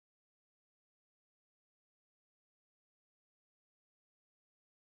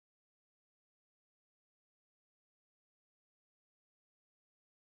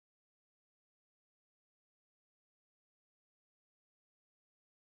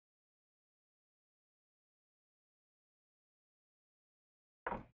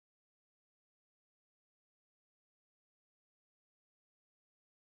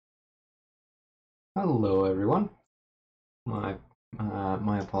Hello, everyone. My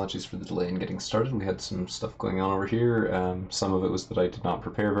my apologies for the delay in getting started. We had some stuff going on over here. Some of it was that I did not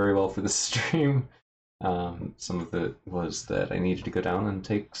prepare very well for this stream. Some of it was that I needed to go down and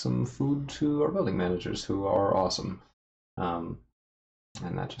take some food to our building managers, who are awesome. Um,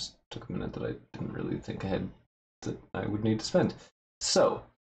 and that just took a minute that I didn't really think ahead that I would need to spend. So,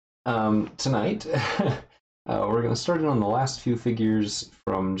 tonight, we're going to start in on the last few figures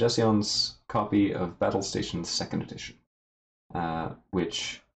from Jession's copy of Battlestations 2nd Edition,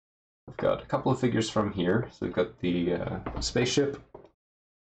 which I've got a couple of figures from here. So we've got the spaceship,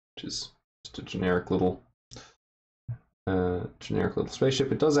 which is just a generic little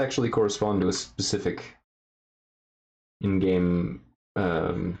spaceship. It does actually correspond to a specific in-game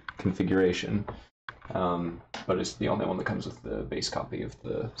configuration. But it's the only one that comes with the base copy of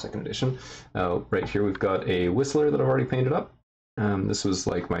the 2nd edition. Right here we've got a Whistler that I've already painted up. This was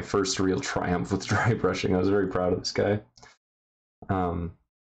like my first real triumph with dry brushing. I was very proud of this guy. I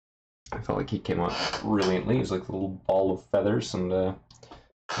felt like he came out brilliantly. He's like a little ball of feathers, and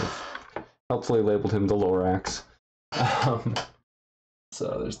I've helpfully labeled him the Lorax.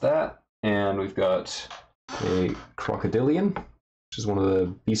 So there's that, and we've got a Crocodilian, which is one of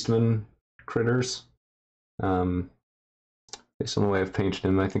the Beastman critters. Based on the way I've painted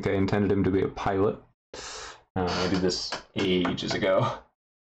him, I think I intended him to be a pilot. I did this ages ago.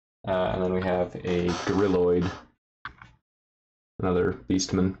 And then we have a Gorilloid, another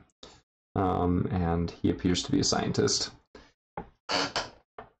Beastman, and he appears to be a scientist. I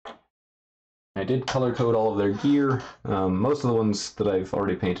did color code all of their gear. Most of the ones that I've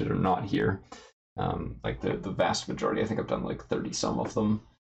already painted are not here. Like the vast majority. I think I've done like 30-some of them.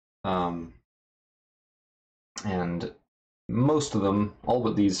 And most of them, all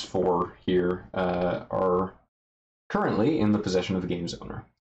but these four here, are currently in the possession of the game's owner.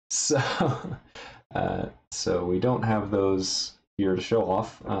 So, so we don't have those here to show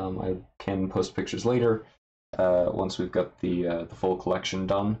off. I can post pictures later once we've got the full collection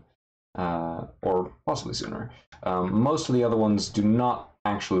done, or possibly sooner. Most of the other ones do not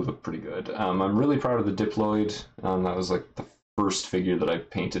actually look pretty good. I'm really proud of the Diploid. That was like the first figure that I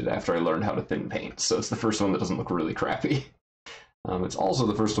painted after I learned how to thin paint, so it's the first one that doesn't look really crappy. It's also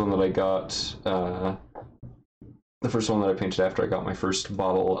the first one that I got, the first one that I painted after I got my first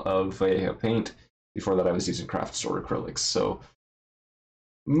bottle of Vallejo paint. Before that I was using craft store acrylics, so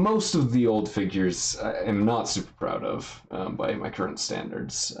most of the old figures I am not super proud of by my current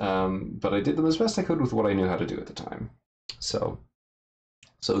standards, but I did them as best I could with what I knew how to do at the time. So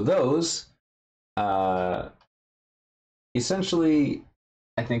those, essentially,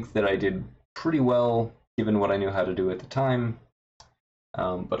 I think that I did pretty well given what I knew how to do at the time,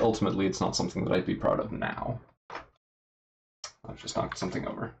 but ultimately it's not something that I'd be proud of now. I've just knocked something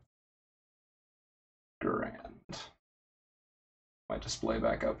over. Grand. My display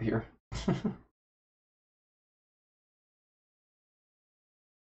back up here.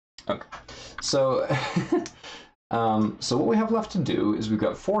 Okay, so so what we have left to do is we've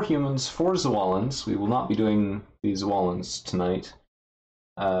got 4 humans, 4 Zoalans. We will not be doing the Zoalans tonight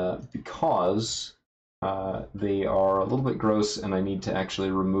because they are a little bit gross, and I need to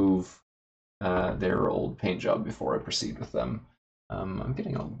actually remove their old paint job before I proceed with them. I'm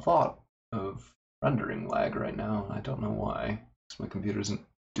getting a lot of rendering lag right now, and I don't know why, because my computer isn't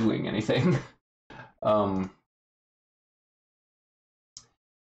doing anything.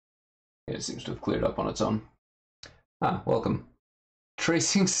 It seems to have cleared up on its own. Ah, welcome.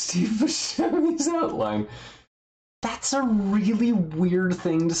 Tracing Steve Buscemi's outline. That's a really weird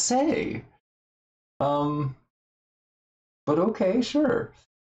thing to say. But okay, sure.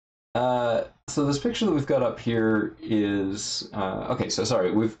 So this picture that we've got up here is okay. So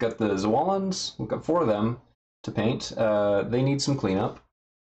sorry, we've got the Zoalans. We've got 4 of them to paint. They need some cleanup.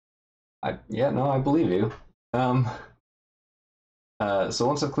 Yeah, no, I believe you. So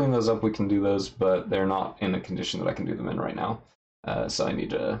once I've cleaned those up, we can do those, but they're not in a condition that I can do them in right now. So I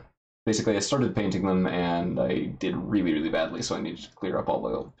need to. Basically, I started painting them, and I did really, really badly. So I needed to clear up all the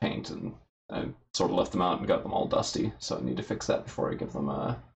old paint, and I sort of left them out and got them all dusty. So I need to fix that before I give them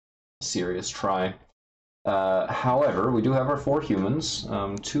a serious try. However, we do have our 4 humans,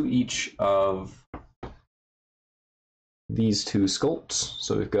 2 each of these 2 sculpts.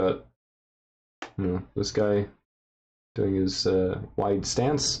 So we've got this guy doing his wide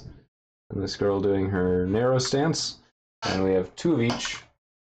stance, and this girl doing her narrow stance, and we have 2 of each.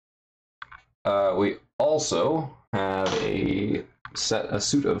 We also have a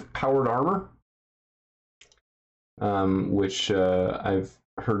suit of powered armor, which I've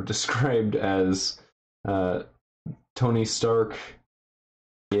heard described as Tony Stark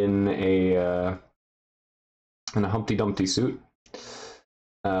in a and a Humpty Dumpty suit,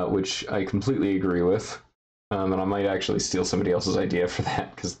 which I completely agree with. And I might actually steal somebody else's idea for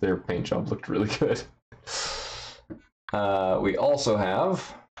that because their paint job looked really good. We also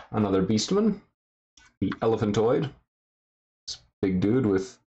have another Beastman, the Elephantoid. This big dude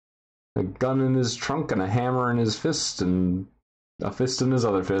with a gun in his trunk and a hammer in his fist and a fist in his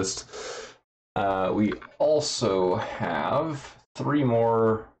other fist. We also have 3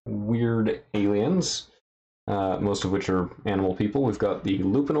 more weird aliens, most of which are animal people. We've got the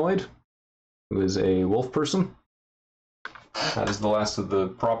Lupinoid, who is a wolf person. That is the last of the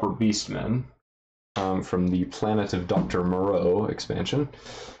proper Beastmen from the Planet of Dr. Moreau expansion.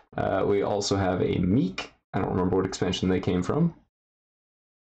 We also have a Meek. I don't remember what expansion they came from.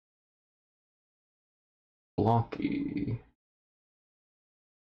 Blocky.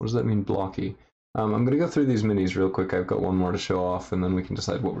 What does that mean, blocky? I'm going to go through these minis real quick. I've got one more to show off, and then we can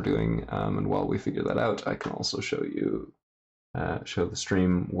decide what we're doing. And while we figure that out, I can also show you, show the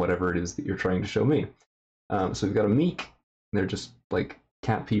stream whatever it is that you're trying to show me. So we've got a Meek. They're just like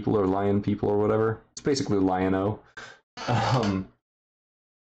cat people or lion people or whatever. It's basically Lion-O.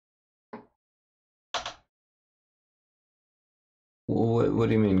 What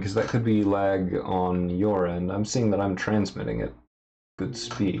do you mean? Because that could be lag on your end. I'm seeing that I'm transmitting at good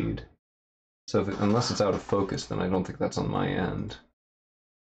speed. So unless it's out of focus, then I don't think that's on my end.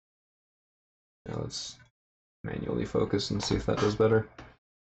 Now let's manually focus and see if that does better.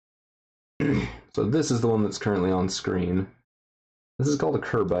 So this is the one that's currently on screen. This is called a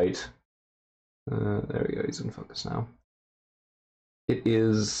Curbite. There we go, he's in focus now. It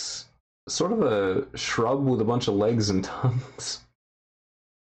is sort of a shrub with a bunch of legs and tongues.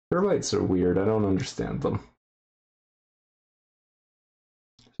 Curbites are weird, I don't understand them.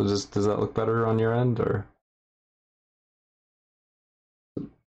 So does that look better on your end, or? It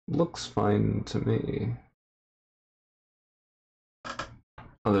looks fine to me.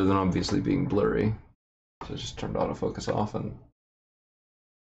 Other than obviously being blurry. So I just turned autofocus off and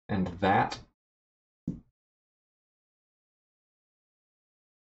that.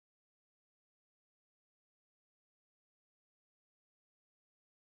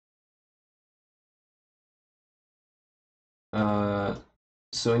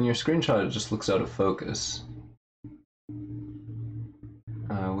 So in your screenshot, it just looks out of focus,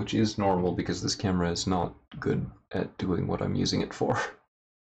 which is normal because this camera is not good at doing what I'm using it for.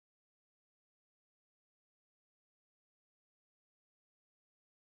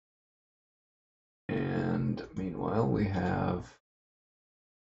 And meanwhile, we have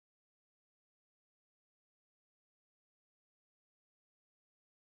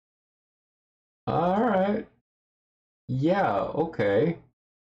all right. Yeah, okay.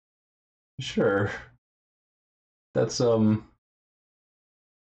 Sure. That's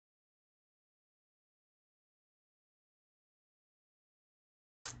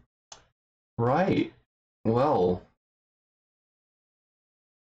right. Well,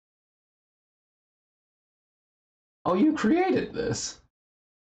 oh, you created this.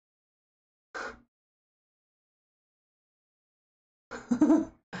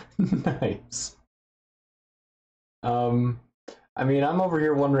 Nice. I mean, I'm over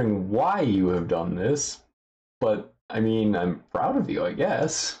here wondering why you have done this, but I mean, I'm proud of you, I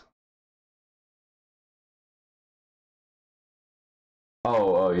guess.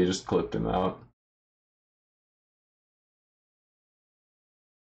 Oh, you just clipped him out.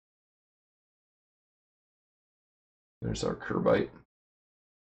 There's our Curbite.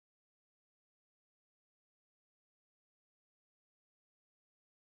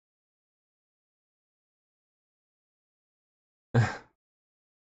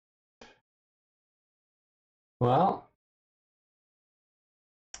 Well,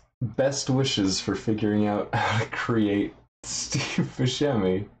 best wishes for figuring out how to create Steve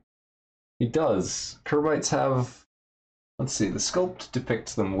Buscemi. He does. Curbites have, let's see, the sculpt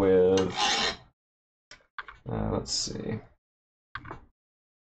depicts them with, let's see.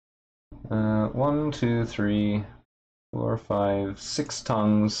 1, 2, 3, 4, 5, 6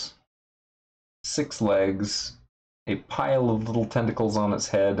 tongues, 6 legs, a pile of little tentacles on its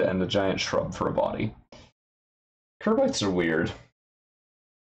head, and a giant shrub for a body. Curbites are weird.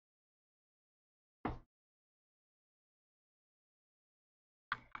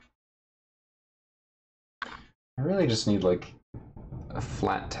 I really just need like a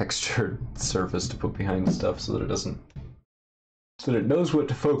flat textured surface to put behind stuff so that it doesn't, so that it knows what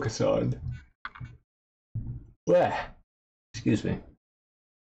to focus on. Blech. Excuse me.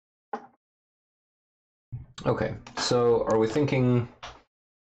 Okay, so are we thinking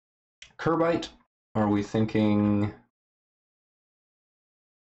Curbite? Are we thinking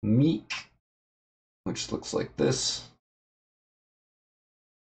Meek? which looks like this?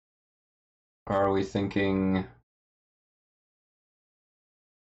 Are we thinking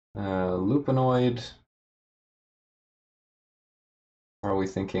lupinoid? Are we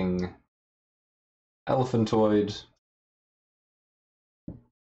thinking elephantoid?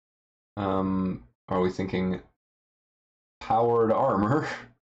 Are we thinking powered armor,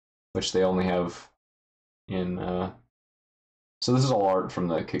 which they only have in so this is all art from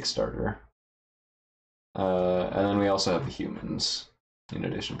the Kickstarter. And then we also have the humans in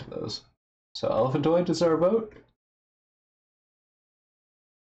addition to those. So elephantoid is our vote.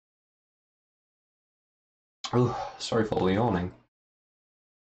 Oh, sorry for the yawning.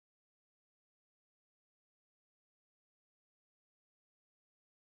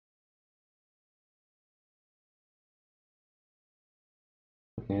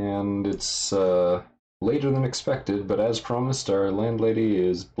 And it's later than expected, but as promised, our landlady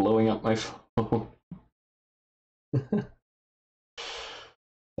is blowing up my phone.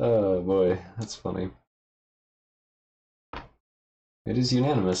 Oh boy, that's funny. It is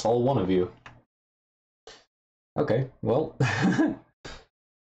unanimous, all one of you. Okay, well.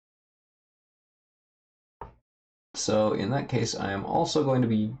 So in that case, I am also going to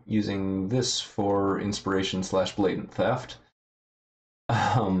be using this for inspiration / blatant theft.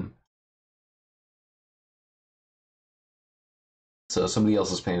 So somebody else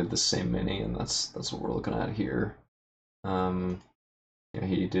has painted the same mini, and that's what we're looking at here. Yeah,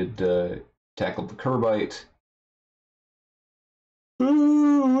 he did tackle the Curbite.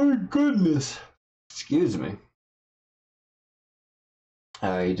 Oh my goodness! Excuse me.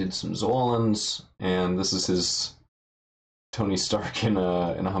 He did some Zoolans, and this is his Tony Stark in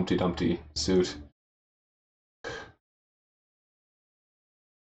a Humpty Dumpty suit.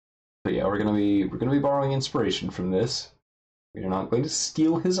 But yeah, we're gonna be borrowing inspiration from this. We are not going to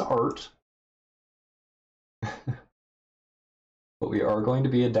steal his art, but we are going to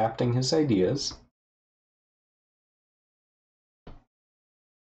be adapting his ideas.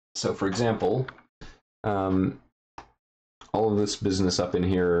 So, for example, all of this business up in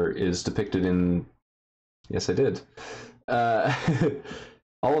here is depicted in. Yes, I did.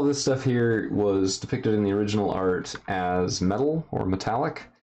 All of this stuff here was depicted in the original art as metal or metallic.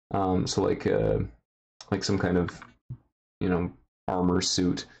 So like some kind of, you know, armor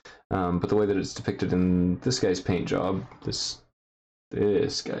suit. But the way that it's depicted in this guy's paint job, this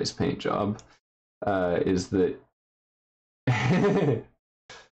guy's paint job, is that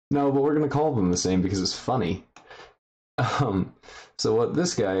no, but we're gonna call them the same because it's funny. So what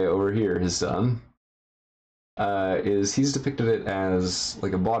this guy over here has done is he's depicted it as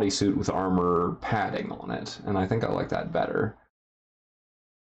like a bodysuit with armor padding on it, and I think I like that better.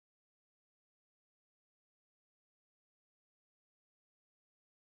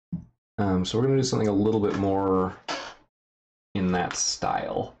 So we're gonna do something a little bit more in that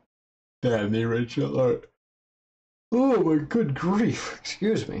style. Damn the original art. Oh my good grief!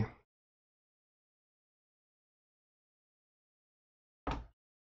 Excuse me.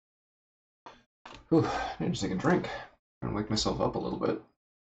 Ooh, I need to take a drink. I'm gonna wake myself up a little bit.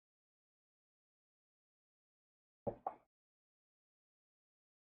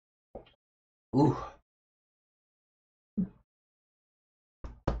 Ooh.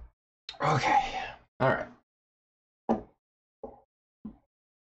 Okay. All right.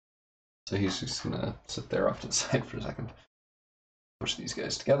 So he's just gonna sit there off to the side for a second. Push these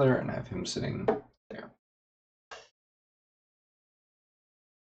guys together and have him sitting there.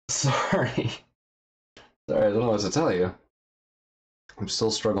 Sorry. Sorry, I don't know what to tell you. I'm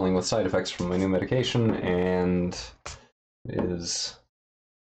still struggling with side effects from my new medication, and it is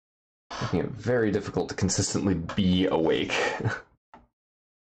making it very difficult to consistently be awake.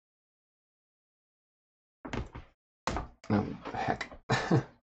 Oh, heck.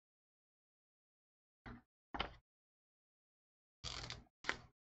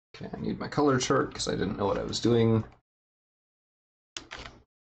 Okay, I need my color chart because I didn't know what I was doing.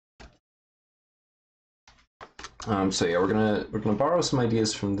 So yeah, we're gonna borrow some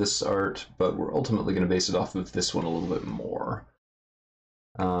ideas from this art, but we're ultimately gonna base it off of this one a little bit more.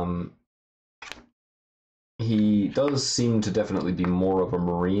 He does seem to definitely be more of a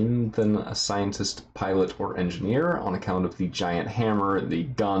marine than a scientist, pilot, or engineer on account of the giant hammer, the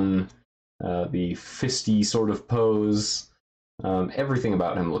gun, the fisty sort of pose. Everything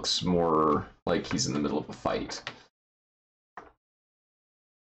about him looks more like he's in the middle of a fight.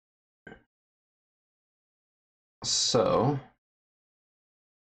 So,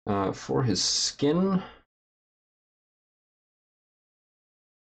 for his skin,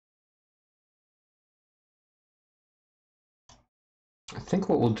 I think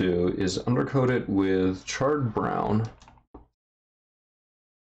what we'll do is undercoat it with charred brown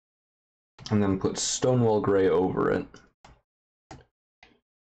and then put Stonewall Gray over it,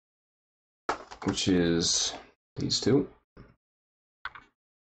 which is these two.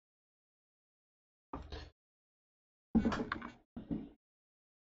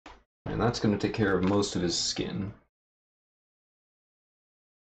 And that's going to take care of most of his skin.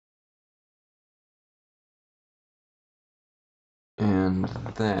 And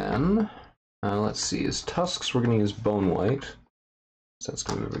then, let's see, his tusks, we're going to use bone white. So that's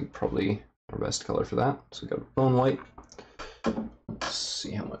going to be probably our best color for that. So we got bone white. Let's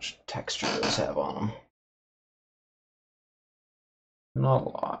see how much texture those have on them. Not a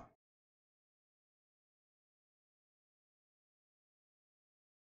lot.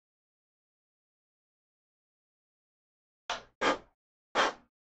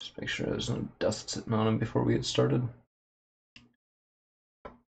 Just make sure there's no dust sitting on him before we get started.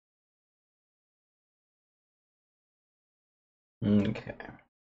 Okay.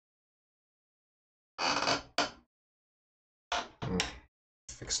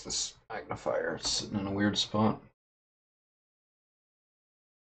 Fix this magnifier, it's sitting in a weird spot.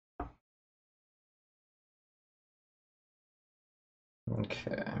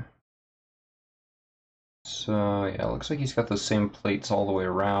 Okay. So yeah, looks like he's got the same plates all the way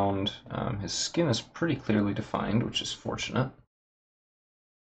around. His skin is pretty clearly defined, which is fortunate.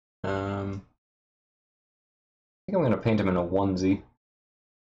 I think I'm going to paint him in a onesie.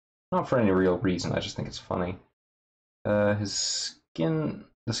 Not for any real reason, I just think it's funny. His skin,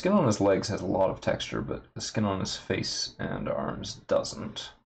 the skin on his legs has a lot of texture, but the skin on his face and arms doesn't.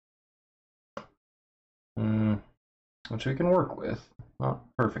 Which we can work with. Not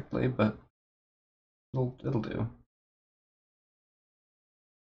perfectly, but it'll do.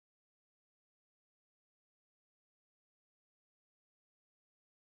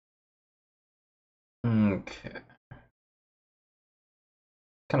 Okay.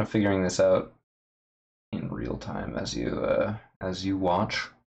 Kind of figuring this out in real time as you watch,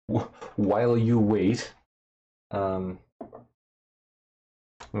 while you wait. Okay,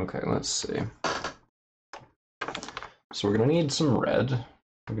 let's see. So we're gonna need some red.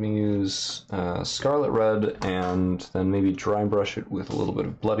 We're gonna use scarlet red and then maybe dry brush it with a little bit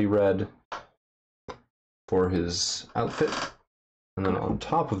of bloody red for his outfit. And then on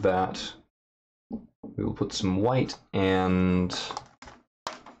top of that, we will put some white and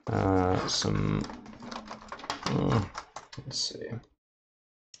some, let's see,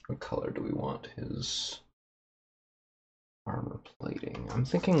 what color do we want his armor plating? I'm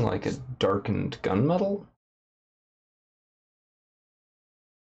thinking like a darkened gunmetal.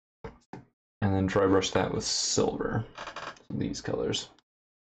 And then dry brush that with silver, so these colors.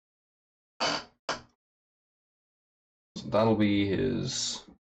 So that'll be his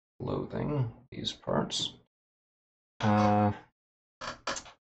clothing, these parts.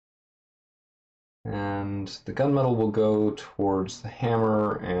 And the gunmetal will go towards the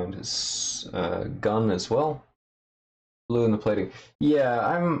hammer and his gun as well. Blue in the plating. Yeah,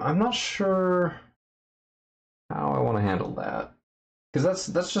 I'm not sure how I want to handle that, because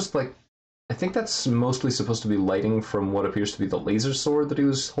that's just like, I think that's mostly supposed to be lighting from what appears to be the laser sword that he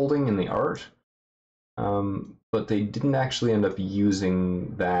was holding in the art. But they didn't actually end up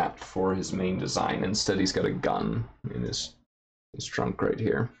using that for his main design. Instead, he's got a gun in his trunk right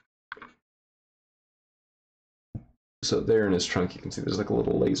here. So there in his trunk, you can see there's like a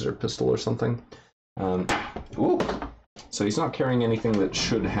little laser pistol or something. Ooh! So he's not carrying anything that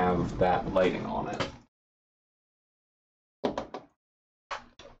should have that lighting on it.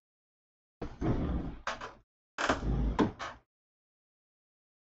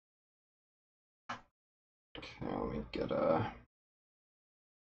 Okay, let me get a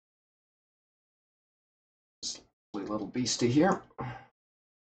little beastie here.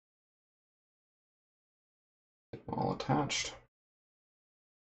 Get them all attached.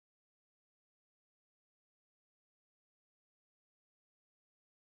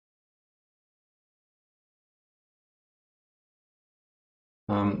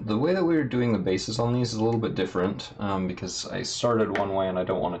 The way that we were doing the bases on these is a little bit different, because I started one way and I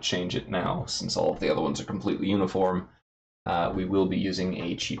don't want to change it now, since all of the other ones are completely uniform. We will be using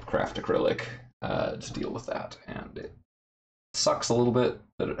a cheap craft acrylic to deal with that, and it sucks a little bit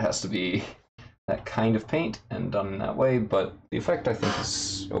that it has to be that kind of paint and done in that way, but the effect I think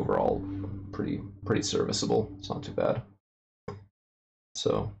is overall pretty serviceable. It's not too bad.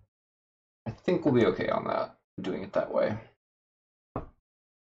 So I think we'll be okay on that, doing it that way.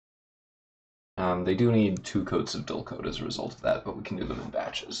 They do need 2 coats of dull coat as a result of that, but we can do them in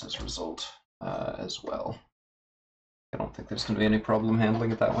batches as a result as well. I don't think there's going to be any problem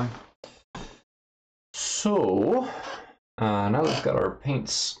handling it that way. So, now that we've got our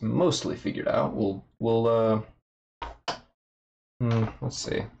paints mostly figured out, let's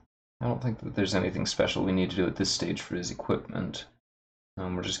see. I don't think that there's anything special we need to do at this stage for his equipment.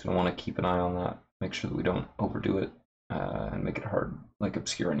 We're just going to want to keep an eye on that, make sure that we don't overdo it, and make it hard, like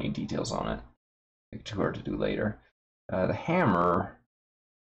obscure any details on it. Make it too hard to do later. The hammer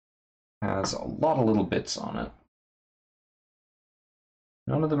has a lot of little bits on it.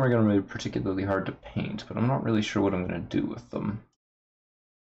 None of them are going to be particularly hard to paint, but I'm not really sure what I'm going to do with them.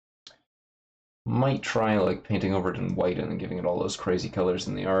 Might try like painting over it in white and then giving it all those crazy colors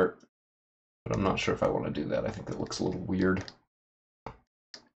in the art, but I'm not sure if I want to do that. I think that looks a little weird. I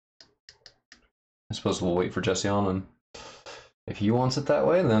suppose we'll wait for Jesse on, and if he wants it that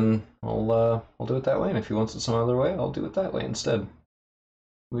way, then I'll do it that way, and if he wants it some other way, I'll do it that way instead.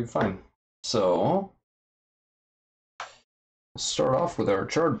 We'll be fine. So, we'll start off with our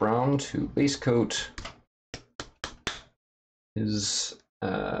charred brown to base coat his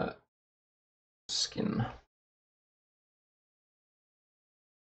skin.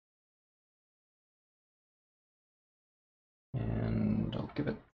 And I'll give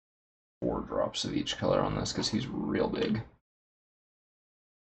it 4 drops of each color on this because he's real big.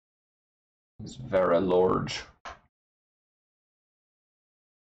 He's very large.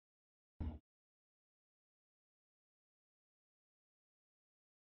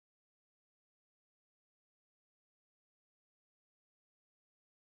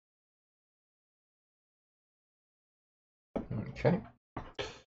 Okay.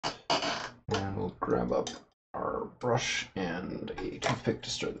 And we'll grab up our brush and a toothpick to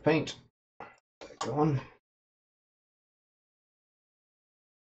stir the paint. Get that going.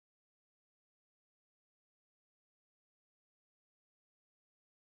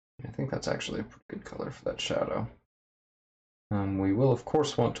 I think that's actually a pretty good color for that shadow. We will, of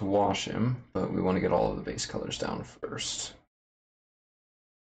course, want to wash him, but we want to get all of the base colors down first.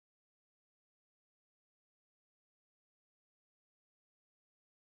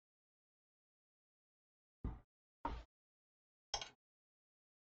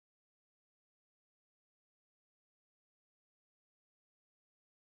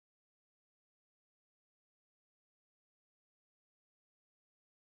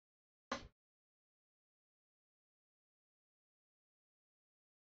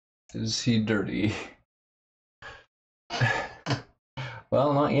 Is he dirty?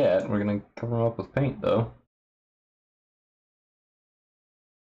 Well, not yet. We're gonna cover him up with paint, though.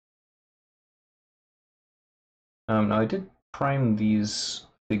 Now, I did prime these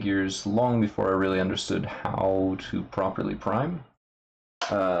figures long before I really understood how to properly prime.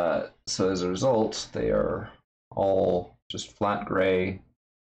 So as a result, they are all just flat gray.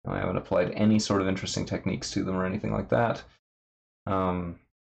 I haven't applied any sort of interesting techniques to them or anything like that.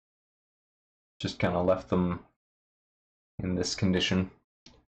 Just kind of left them in this condition.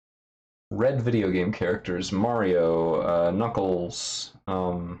 Red video game characters: Mario, Knuckles,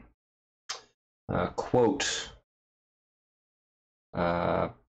 Quote,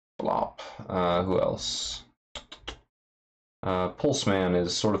 Blop, who else? Pulseman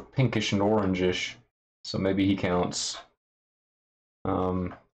is sort of pinkish and orangish, so maybe he counts.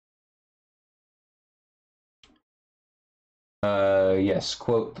 Yes,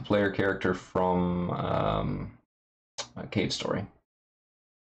 Quote, the player character from Cave Story.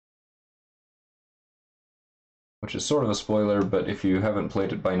 Which is sort of a spoiler, but if you haven't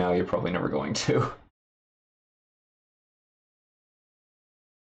played it by now, you're probably never going to.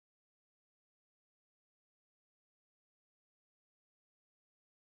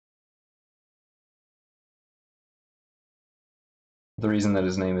 The reason that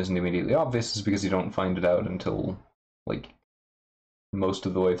his name isn't immediately obvious is because you don't find it out until, like, most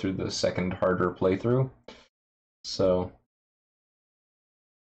of the way through the second harder playthrough. So...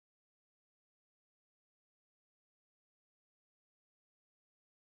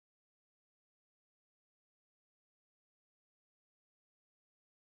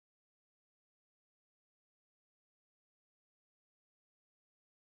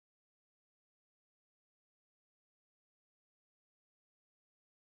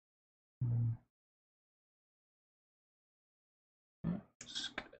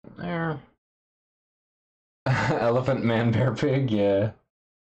 just get in there. Elephant Man Bear Pig, yeah.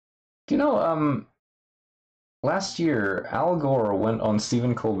 Do you know, last year, Al Gore went on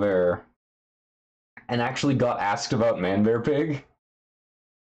Stephen Colbert and actually got asked about Man Bear Pig?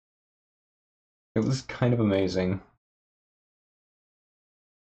 It was kind of amazing.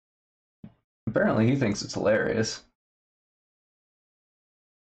 Apparently he thinks it's hilarious.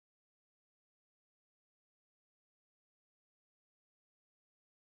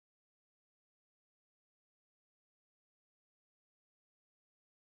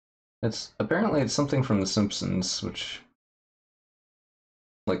 It's something from The Simpsons, which,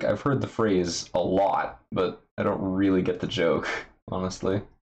 like, I've heard the phrase a lot, but I don't really get the joke, honestly.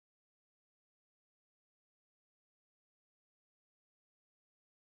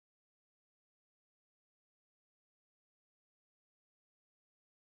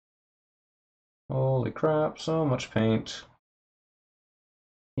 Holy crap, so much paint.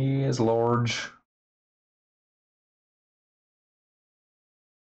 He is large.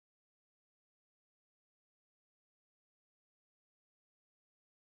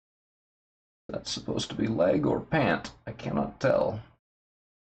 That's supposed to be leg or pant. I cannot tell.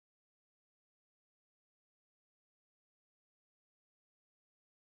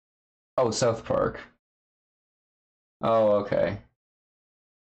 Oh, South Park. Oh, okay.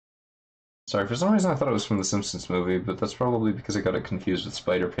 Sorry, for some reason I thought it was from the Simpsons movie, but that's probably because I got it confused with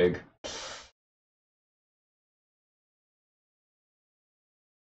Spider Pig.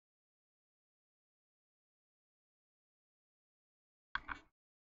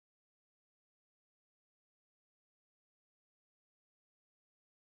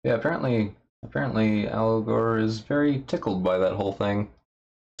 Yeah, apparently Al Gore is very tickled by that whole thing.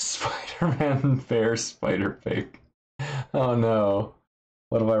 Spider-Man Bear Spider Pig. Oh no.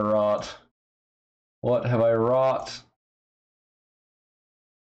 What have I wrought? What have I wrought?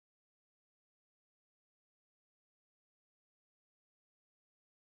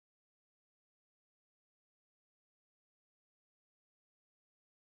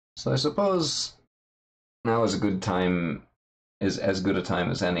 So I suppose now is a good time, is as good a time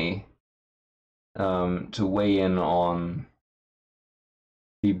as any, to weigh in on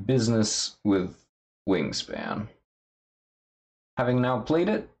the business with Wingspan. Having now played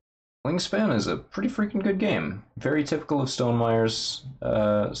it, Wingspan is a pretty freaking good game. Very typical of Stone Meyer's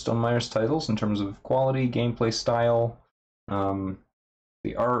titles in terms of quality, gameplay style, um,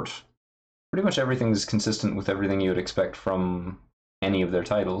 the art. Pretty much everything is consistent with everything you would expect from any of their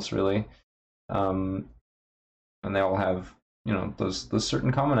titles, really. Um, and they all have, those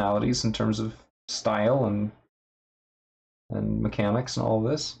certain commonalities in terms of style and mechanics and all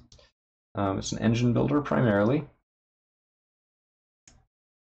of this. It's an engine builder primarily,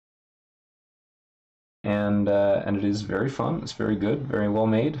 and it is very fun. It's very good, very well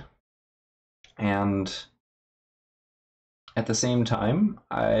made, and at the same time,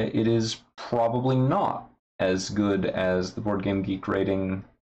 it is probably not as good as the Board Game Geek rating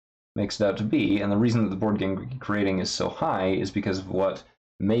makes it out to be. And the reason that the Board Game Geek rating is so high is because of what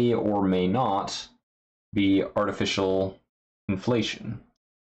may or may not be artificial inflation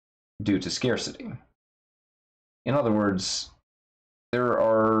due to scarcity. In other words, there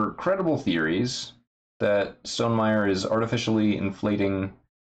are credible theories that Stone Meyer is artificially inflating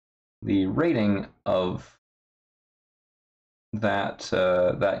the rating of that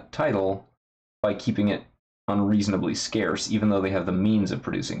title by keeping it unreasonably scarce, even though they have the means of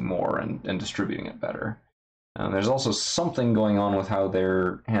producing more and distributing it better. There's also something going on with how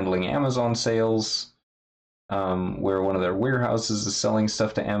they're handling Amazon sales, where one of their warehouses is selling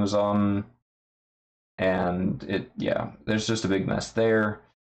stuff to Amazon, and there's just a big mess there.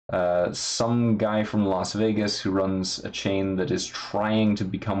 Some guy from Las Vegas who runs a chain that is trying to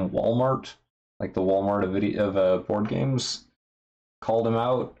become Walmart, like the Walmart of board games, called him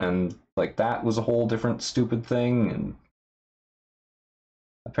out, and like that was a whole different stupid thing. And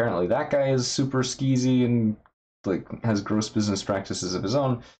apparently that guy is super skeezy and like has gross business practices of his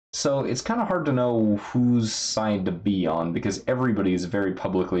own. So it's kind of hard to know whose side to be on because everybody is very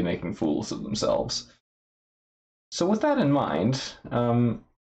publicly making fools of themselves. So with that in mind,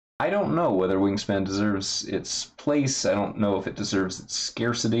 I don't know whether Wingspan deserves its place. I don't know if it deserves its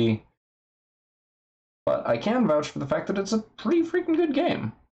scarcity. But I can vouch for the fact that it's a pretty freaking good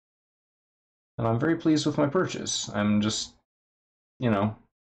game. And I'm very pleased with my purchase. I'm just,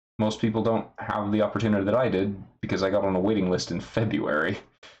 most people don't have the opportunity that I did because I got on a waiting list in February.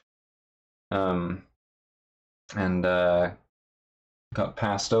 And got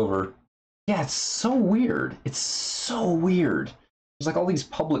passed over. Yeah, it's so weird. It's so weird. There's like all these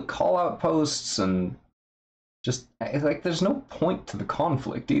public call-out posts and just like there's no point to the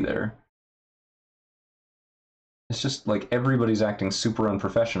conflict either. It's just like everybody's acting super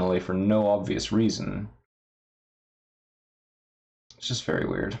unprofessionally for no obvious reason. It's just very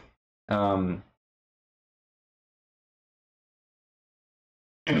weird. But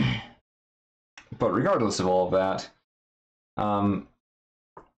regardless of all of that,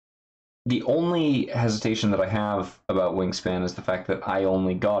 the only hesitation that I have about Wingspan is the fact that I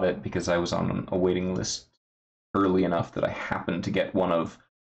only got it because I was on a waiting list early enough that I happened to get one of,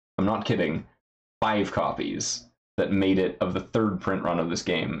 I'm not kidding, 5 copies. that made it of the third print run of this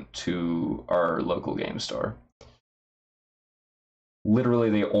game to our local game store. Literally,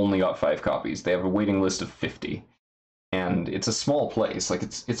 they only got 5 copies. They have a waiting list of 50, and it's a small place. Like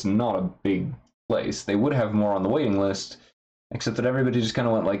it's not a big place. They would have more on the waiting list, except that everybody just kind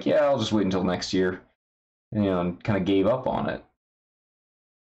of went like, yeah, I'll just wait until next year, and kind of gave up on it,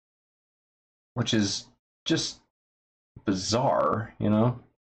 which is just bizarre,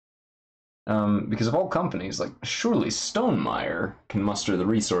 because of all companies, like surely Stonemaier can muster the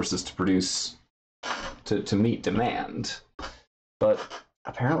resources to produce to meet demand, but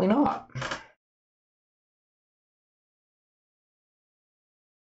apparently not.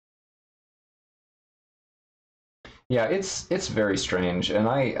 Yeah, it's very strange, and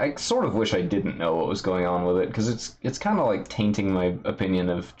I sort of wish I didn't know what was going on with it, because it's kind of like tainting my opinion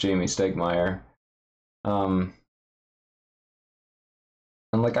of Jamie Stegmaier.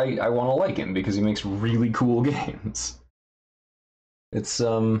 And like I want to like him because he makes really cool games. It's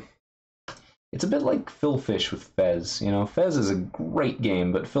a bit like Phil Fish with Fez. Fez is a great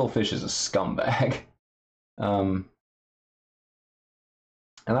game, but Phil Fish is a scumbag. And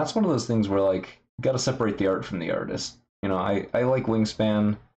that's one of those things where like you got to separate the art from the artist. I like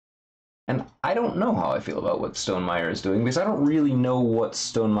Wingspan, and I don't know how I feel about what Stonemaier is doing because I don't really know what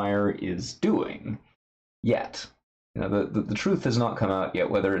Stonemaier is doing yet. The truth has not come out yet,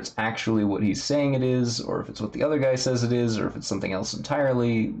 whether it's actually what he's saying it is, or if it's what the other guy says it is, or if it's something else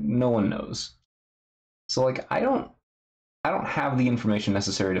entirely. No one knows. So like I don't have the information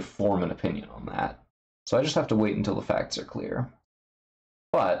necessary to form an opinion on that. So I just have to wait until the facts are clear.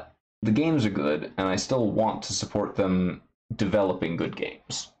 But the games are good, and I still want to support them developing good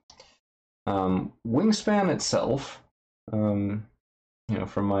games. Wingspan itself, from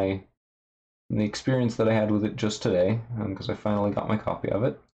the experience that I had with it just today, because I finally got my copy of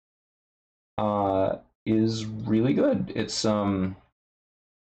it, is really good.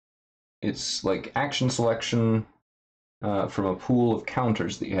 It's like action selection from a pool of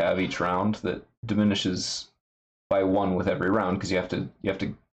counters that you have each round that diminishes by 1 with every round because you have to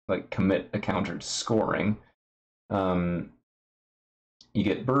like commit a counter to scoring. You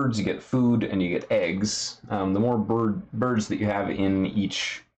get birds, you get food, and you get eggs. The more birds that you have in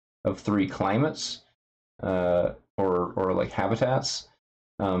each of 3 climates, or like habitats,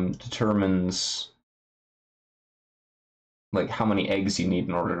 determines like how many eggs you need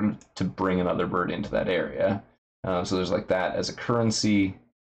in order to bring another bird into that area. So there's like that as a currency.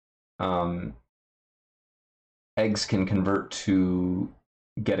 Eggs can convert to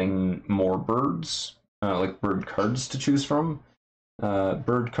getting more birds, like bird cards to choose from.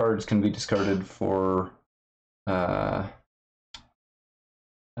 Bird cards can be discarded for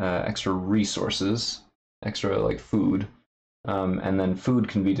extra resources, extra like food, and then food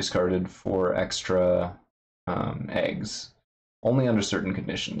can be discarded for extra eggs, only under certain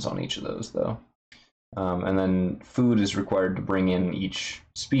conditions on each of those though. And then food is required to bring in each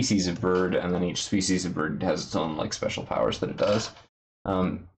species of bird, and then each species of bird has its own like special powers that it does.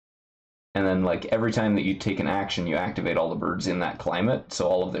 And then like every time that you take an action, you activate all the birds in that climate, so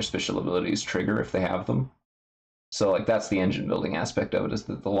all of their special abilities trigger if they have them. So like that's the engine building aspect of it, is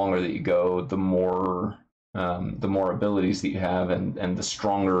that the longer that you go, the more abilities that you have, and the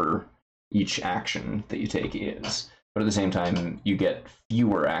stronger each action that you take is. But at the same time, you get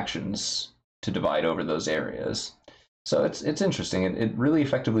fewer actions to divide over those areas. So it's interesting. It really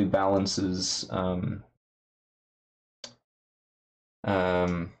effectively balances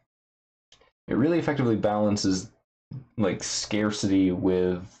like scarcity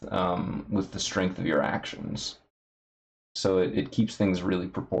with the strength of your actions. So it keeps things really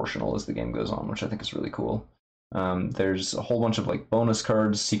proportional as the game goes on, which I think is really cool. There's a whole bunch of like bonus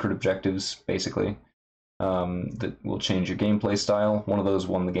cards, secret objectives, basically, that will change your gameplay style. One of those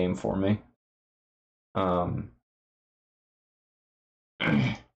won the game for me. And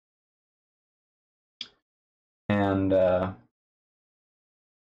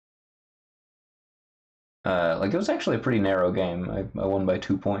like it was actually a pretty narrow game. I won by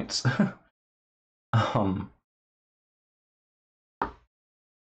 2 points.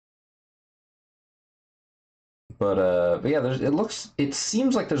 But yeah, it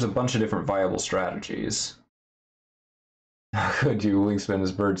seems like there's a bunch of different viable strategies. How could you wingspan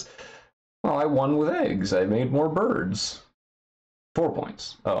as birds? Well, I won with eggs. I made more birds. 4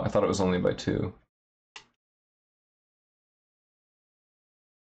 points. Oh, I thought it was only by 2.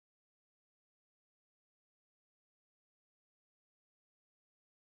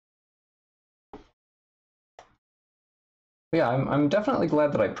 Yeah, I'm definitely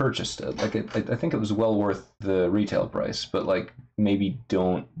glad that I purchased it. Like I think it was well worth the retail price, but like maybe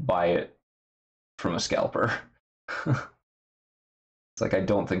don't buy it from a scalper. It's like I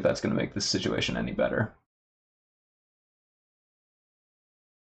don't think that's going to make this situation any better.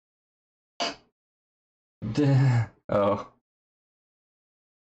 Oh.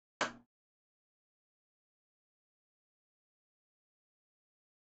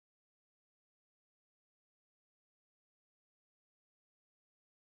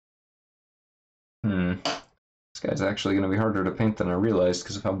 This guy's actually going to be harder to paint than I realized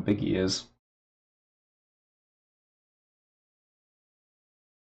because of how big he is.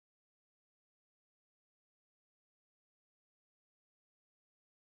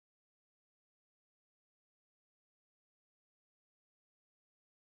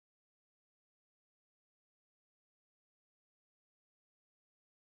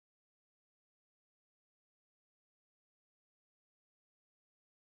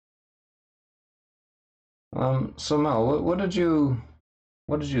 So Mel, what did you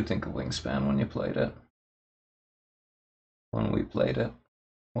think of Wingspan when you played it? When we played it,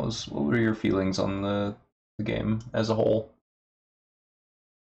 what were your feelings on the game as a whole?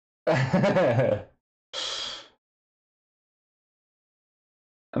 I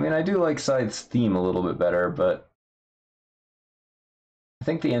mean, I do like Scythe's theme a little bit better, but I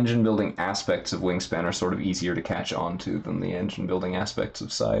think the engine building aspects of Wingspan are sort of easier to catch on to than the engine building aspects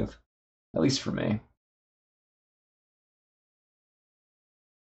of Scythe, at least for me.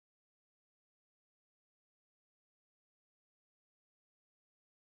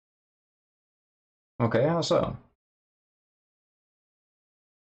 Okay, how so?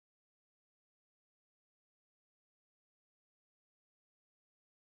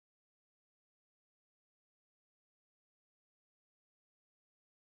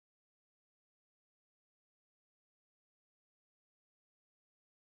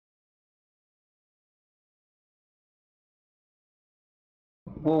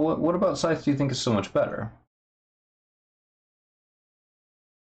 Well, what about Scythe do you think is so much better?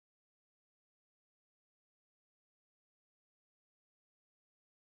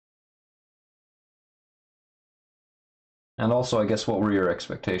 And also, I guess, what were your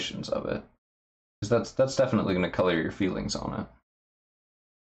expectations of it? Because that's definitely going to color your feelings on it.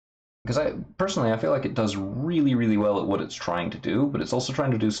 Because I personally, I feel like it does really, really well at what it's trying to do, but it's also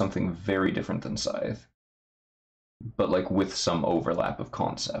trying to do something very different than Scythe, but like with some overlap of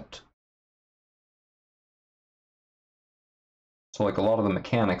concept. So like a lot of the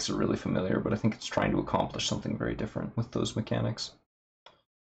mechanics are really familiar, but I think it's trying to accomplish something very different with those mechanics.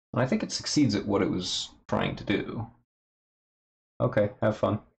 And I think it succeeds at what it was trying to do. Okay, have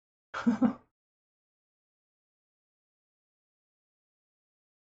fun.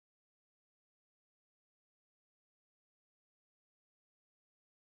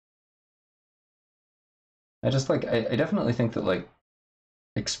 I definitely think that like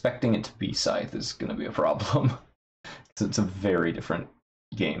expecting it to be Scythe is going to be a problem. 'Cause it's a very different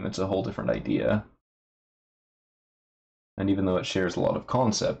game. It's a whole different idea. And even though it shares a lot of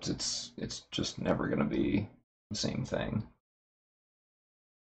concepts, it's just never going to be the same thing.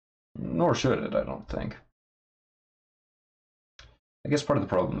 Nor should it, I don't think. I guess part of the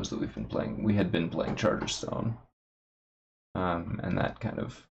problem is that we had been playing Charterstone, and that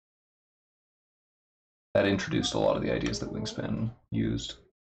introduced a lot of the ideas that Wingspan used.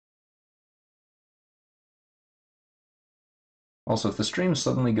 Also, if the stream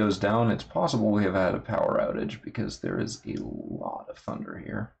suddenly goes down, it's possible we have had a power outage because there is a lot of thunder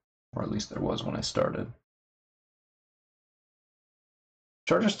here, or at least there was when I started.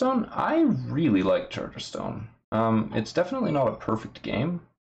 Charterstone, I really like Charterstone. It's definitely not a perfect game.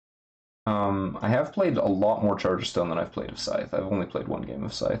 I have played a lot more Charterstone than I've played of Scythe. I've only played one game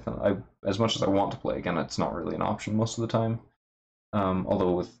of Scythe, and as much as I want to play again, it's not really an option most of the time.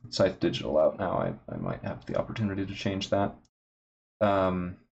 Although with Scythe Digital out now, I might have the opportunity to change that.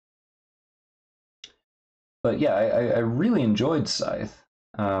 But yeah, I really enjoyed Scythe,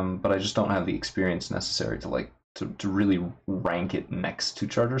 but I just don't have the experience necessary to like to really rank it next to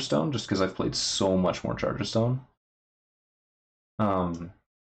Charterstone, just because I've played so much more Charterstone.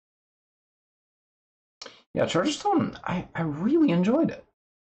 Yeah, Charterstone, I really enjoyed it.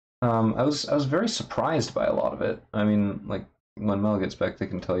 I was very surprised by a lot of it. I mean, like when Mel gets back, they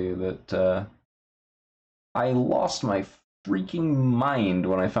can tell you that I lost my freaking mind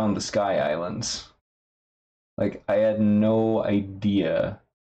when I found the Sky Islands. Like I had no idea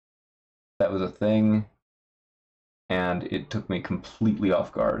that was a thing, and it took me completely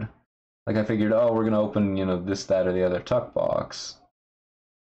off guard. Like I figured, oh, we're gonna open, this, that, or the other tuck box,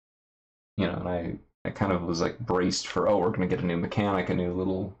 and I kind of was like braced for, oh, we're gonna get a new mechanic, a new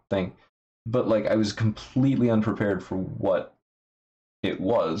little thing, but like I was completely unprepared for what it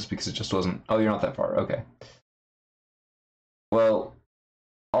was because it just wasn't. Oh, you're not that far. Okay.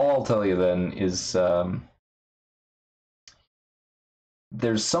 I'll tell you then is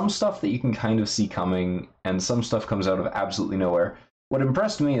there's some stuff that you can kind of see coming, and some stuff comes out of absolutely nowhere. What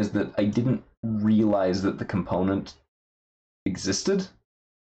impressed me is that I didn't realize that the component existed.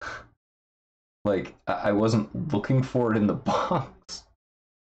 Like, I wasn't looking for it in the box.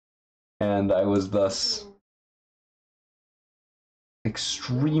 And I was thus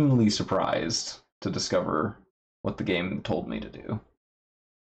extremely surprised to discover what the game told me to do.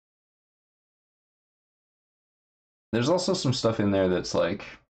 There's also some stuff in there that's like,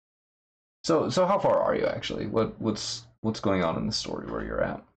 so how far are you actually? What's going on in the story where you're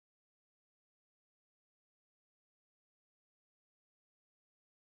at?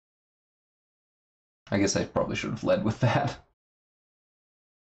 I guess I probably should have led with that.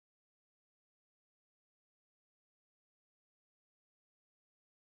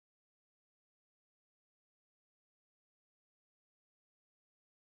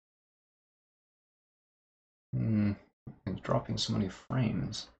 It's dropping so many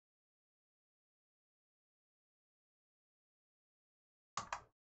frames.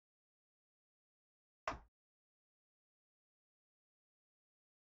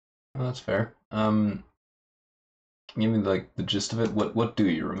 Oh, that's fair. Give me like the gist of it. What do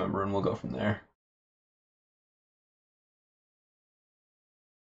you remember, and we'll go from there.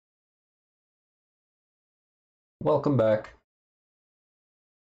 Welcome back.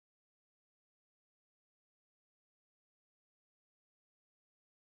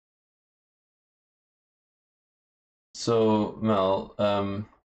 So Mel,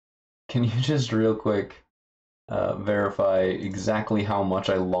 can you just real quick verify exactly how much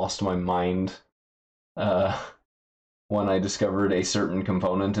I lost my mind uh, when I discovered a certain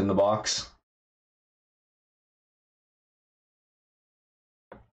component in the box?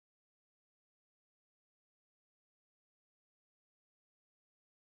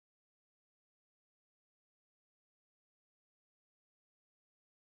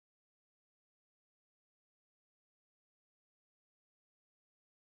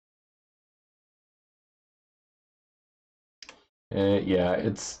 Yeah,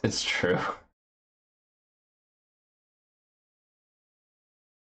 it's true.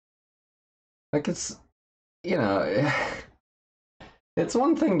 Like it's you know, it's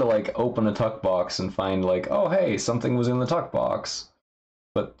one thing to like open a tuck box and find like, oh hey, something was in the tuck box,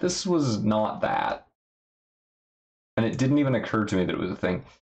 but this was not that, and it didn't even occur to me that it was a thing.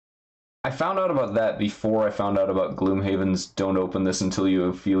 I found out about that before I found out about Gloomhaven's "Don't open this until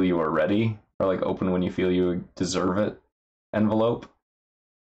you feel you are ready," or like "Open when you feel you deserve it" envelope.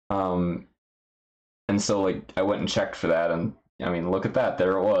 Um, and so like I went and checked for that, and I mean, look at that,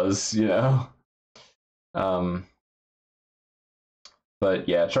 there it was, you know. Um, but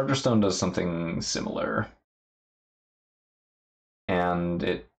yeah, Charterstone does something similar, and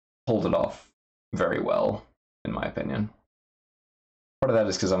it pulled it off very well, in my opinion. Part of that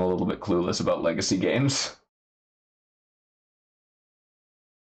is because I'm a little bit clueless about legacy games.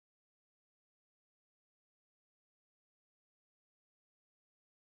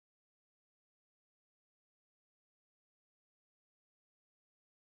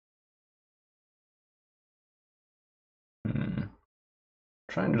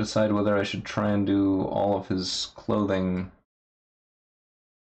 Trying to decide whether I should try and do all of his clothing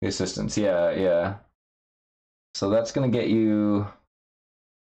assistance. Yeah, yeah. So that's gonna get you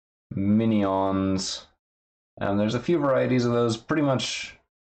minions. There's a few varieties of those, pretty much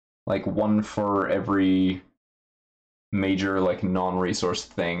like one for every major like non-resource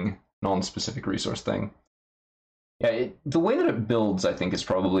thing, non-specific resource thing. Yeah, the way that it builds, I think, is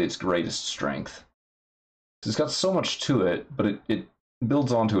probably its greatest strength. It's got so much to it, but it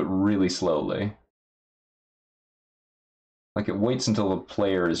builds onto it really slowly. Like it waits until the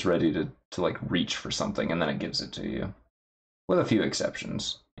player is ready to like reach for something, and then it gives it to you, with a few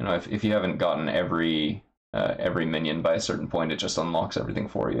exceptions. You know, if you haven't gotten every minion by a certain point, it just unlocks everything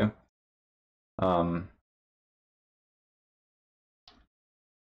for you. But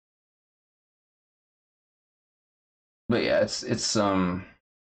yeah, it's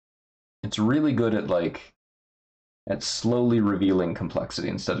really good at like at slowly revealing complexity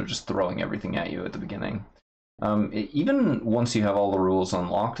instead of just throwing everything at you at the beginning. Even once you have all the rules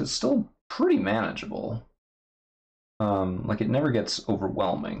unlocked, it's still pretty manageable. Like it never gets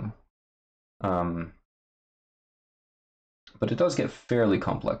overwhelming. But it does get fairly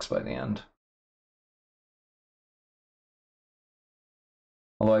complex by the end.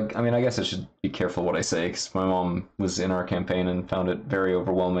 Although, I mean, I guess I should be careful what I say, because my mom was in our campaign and found it very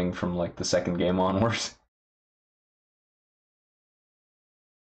overwhelming from like the second game onwards.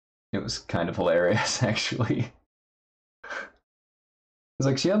 It was kind of hilarious, actually.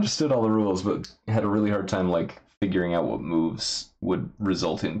 like she understood all the rules, but had a really hard time like figuring out what moves would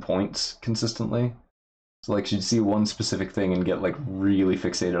result in points consistently. So like she'd see one specific thing and get like really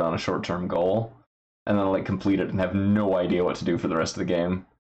fixated on a short-term goal, and then like complete it and have no idea what to do for the rest of the game.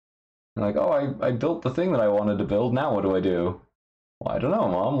 And like, oh, I built the thing that I wanted to build. Now what do I do? Well, I don't know,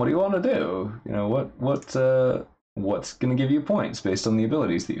 Mom. What do you want to do? You know, what's gonna give you points based on the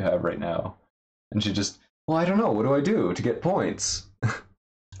abilities that you have right now? And she just, well, I don't know. What do I do to get points?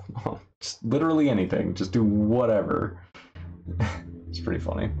 Well, just literally anything. Just do whatever. It's pretty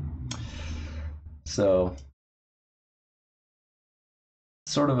funny. So,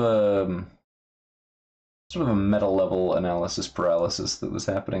 sort of a meta level analysis paralysis that was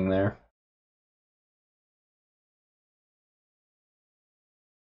happening there.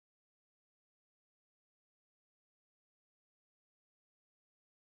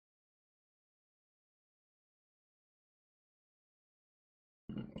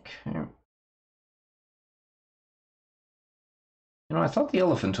 Okay. You know, I thought the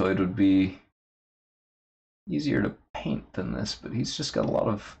elephantoid would be easier to paint than this, but he's just got a lot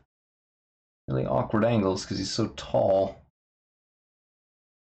of really awkward angles because he's so tall.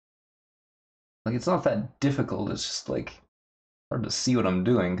 Like, it's not that difficult, it's just like hard to see what I'm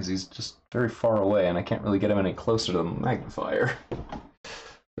doing because he's just very far away and I can't really get him any closer to the magnifier.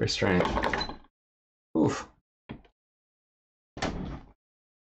 Very strange. Oof.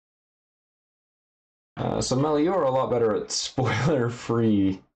 So Mel, you are a lot better at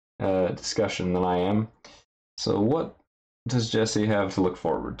spoiler-free discussion than I am. So what does Jesse have to look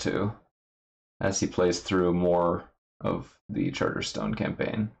forward to as he plays through more of the Charterstone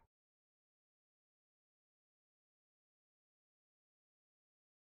campaign?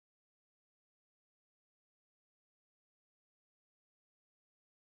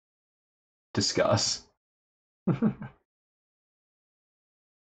 Discuss.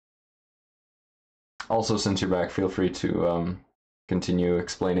 Also, since you're back, feel free to continue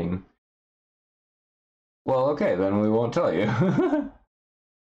explaining. Well, okay, then we won't tell you.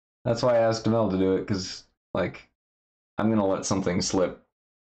 That's why I asked Mel to do it, because, like, I'm gonna let something slip.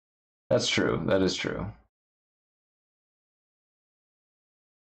 That's true. That is true.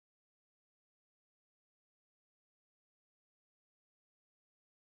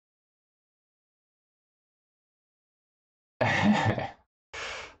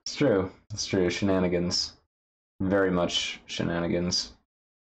 It's true. It's true. Shenanigans. Very much shenanigans.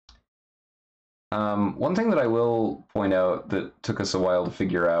 One thing that I will point out that took us a while to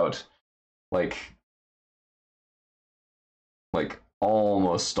figure out, like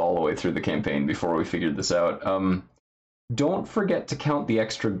almost all the way through the campaign before we figured this out. Don't forget to count the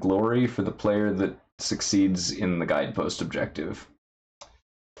extra glory for the player that succeeds in the guidepost objective.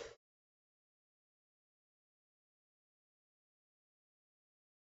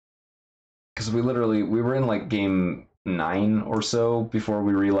 Because we were in like game 9 or so before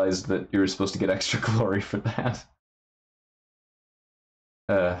we realized that you were supposed to get extra glory for that.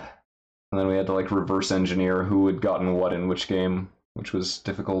 And then we had to like reverse engineer who had gotten what in which game, which was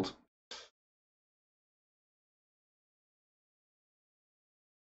difficult.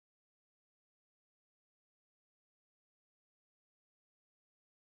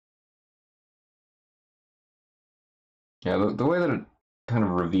 Yeah, the way that it kind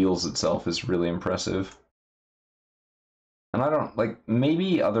of reveals itself is really impressive. And I don't, like,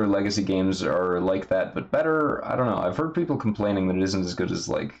 maybe other Legacy games are like that, but better. I don't know. I've heard people complaining that it isn't as good as,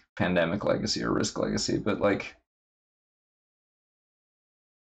 like, Pandemic Legacy or Risk Legacy, but, like,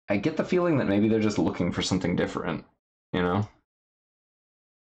 I get the feeling that maybe they're just looking for something different, you know?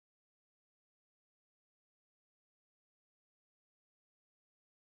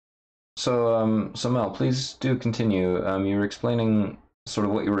 So Mel, please do continue. You were explaining sort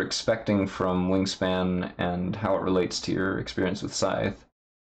of what you were expecting from Wingspan and how it relates to your experience with Scythe.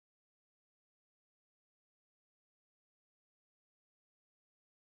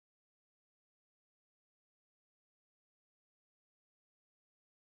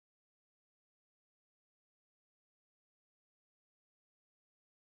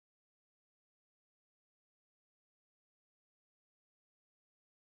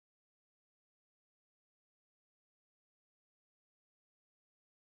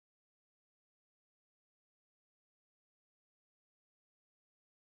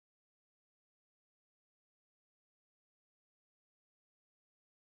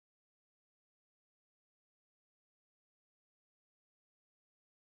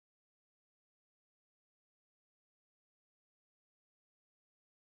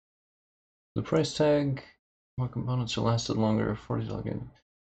 The price tag, more components are lasted longer, $40 game.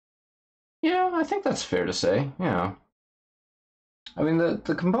 Yeah, I think that's fair to say, yeah. I mean,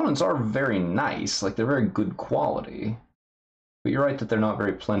 the components are very nice, like they're very good quality, but you're right that they're not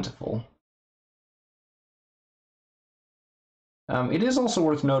very plentiful. It is also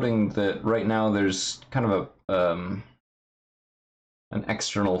worth noting that right now there's kind of a an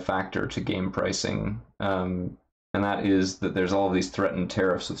external factor to game pricing, and that is that there's all of these threatened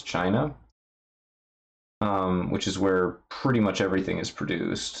tariffs with China, which is where pretty much everything is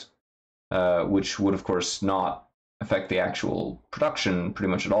produced, which would of course not affect the actual production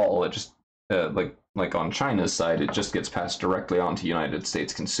pretty much at all. It just like on China's side, it just gets passed directly on to United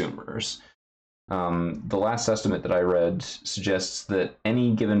States consumers. The last estimate that I read suggests that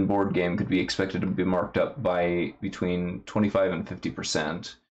any given board game could be expected to be marked up by between 25 and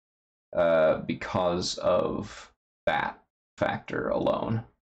 50% because of that factor alone.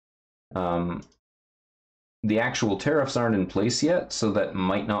 The actual tariffs aren't in place yet, so that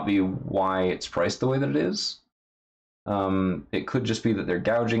might not be why it's priced the way that it is. It could just be that they're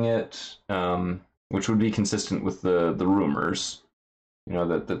gouging it, which would be consistent with the rumors. You know,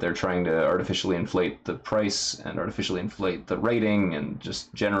 that they're trying to artificially inflate the price and artificially inflate the rating and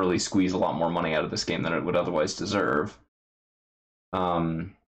just generally squeeze a lot more money out of this game than it would otherwise deserve. But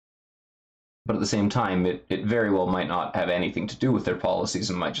at the same time, it very well might not have anything to do with their policies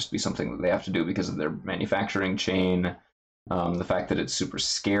and might just be something that they have to do because of their manufacturing chain. The fact that it's super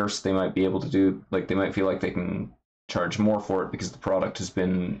scarce, they might be able to do, like, they might feel like they can charge more for it because the product has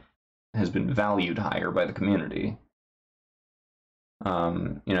been valued higher by the community.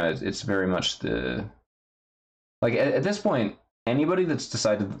 You know, it's very much the, like, at this point, anybody that's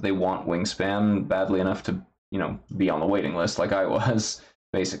decided that they want Wingspan badly enough to, you know, be on the waiting list, like I was,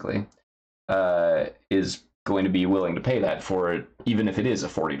 basically, is going to be willing to pay that for it, even if it is a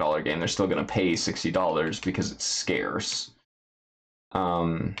 $40 game. They're still going to pay $60 because it's scarce.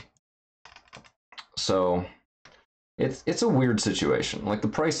 So it's a weird situation. Like, the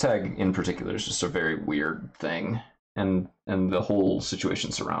price tag in particular is just a very weird thing, and the whole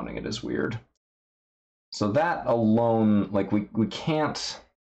situation surrounding it is weird. So that alone, like, we can't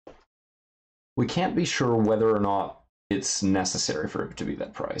be sure whether or not it's necessary for it to be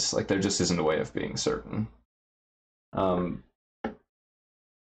that price. Like, there just isn't a way of being certain.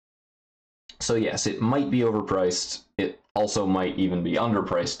 So yes, it might be overpriced. It also might even be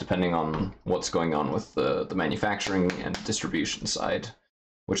underpriced, depending on what's going on with the manufacturing and distribution side,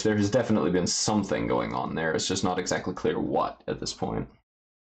 which there has definitely been something going on there. It's just not exactly clear what at this point.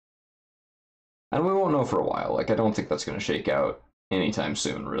 And we won't know for a while. Like, I don't think that's going to shake out anytime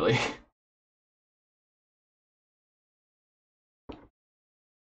soon, really.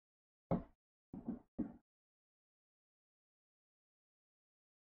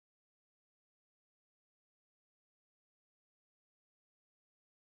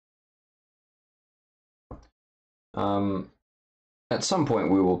 At some point,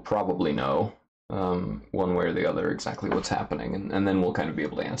 we will probably know, one way or the other, exactly what's happening, and then we'll kind of be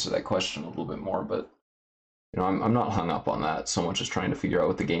able to answer that question a little bit more. But, you know, I'm not hung up on that so much as trying to figure out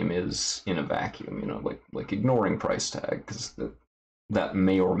what the game is in a vacuum. You know, like ignoring price tag, because that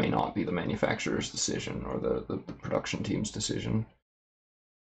may or may not be the manufacturer's decision or the production team's decision.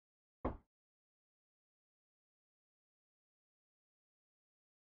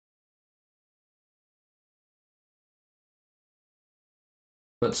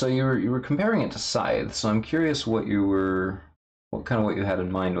 But so you were comparing it to Scythe, so I'm curious what you had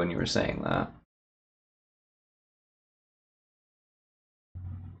in mind when you were saying that.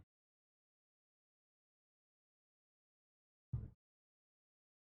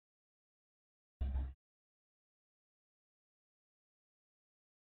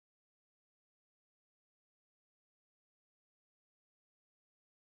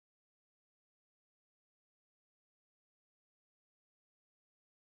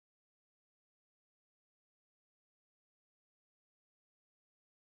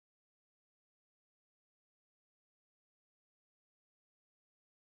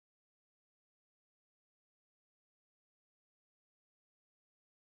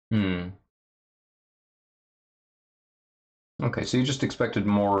 Hmm. Okay, so you just expected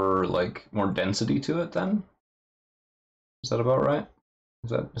more density to it then? Is that about right?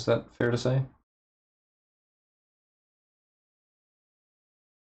 Is that fair to say?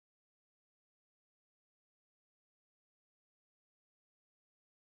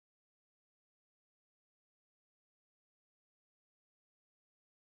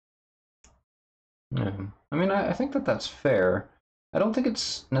 Yeah. I mean, I think that that's fair. I don't think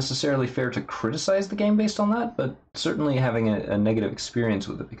it's necessarily fair to criticize the game based on that, but certainly having a negative experience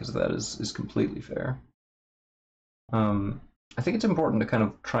with it because of that is completely fair. I think it's important to kind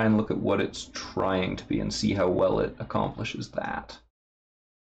of try and look at what it's trying to be and see how well it accomplishes that.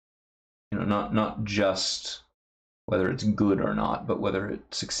 You know, not just whether it's good or not, but whether it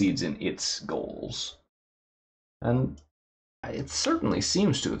succeeds in its goals. And it certainly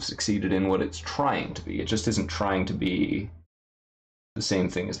seems to have succeeded in what it's trying to be. It just isn't trying to be the same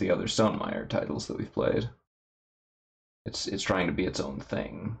thing as the other Stonemaier titles that we've played. It's trying to be its own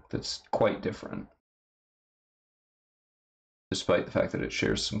thing that's quite different, despite the fact that it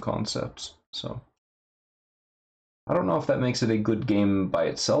shares some concepts. So I don't know if that makes it a good game by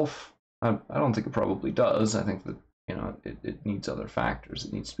itself. I don't think it probably does. I think that, you know, it needs other factors.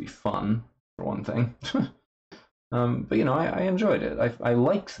 It needs to be fun, for one thing. But you know, I enjoyed it. I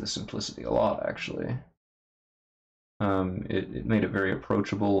liked the simplicity a lot, actually. It made it very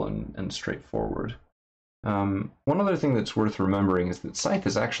approachable and straightforward. One other thing that's worth remembering is that Scythe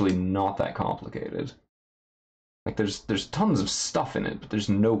is actually not that complicated. Like there's tons of stuff in it, but there's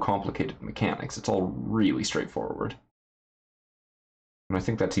no complicated mechanics. It's all really straightforward. And I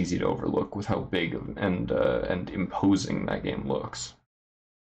think that's easy to overlook with how big and imposing that game looks.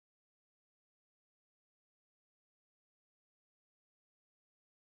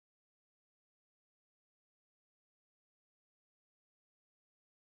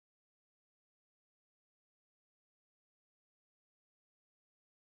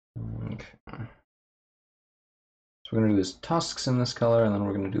 Okay. So we're going to do his tusks in this color, and then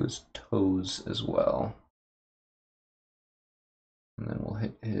we're going to do his toes as well. And then we'll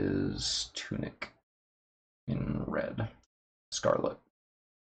hit his tunic in red, scarlet.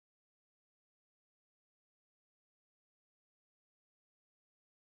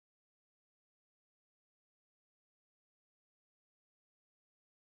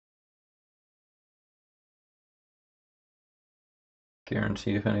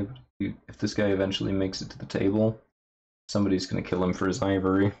 Guarantee if this guy eventually makes it to the table, somebody's going to kill him for his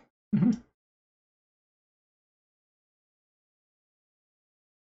ivory.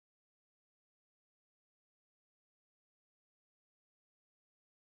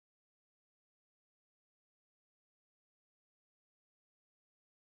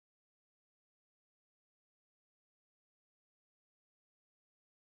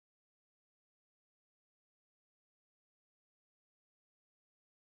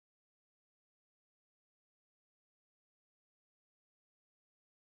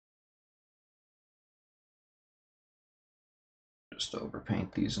 Just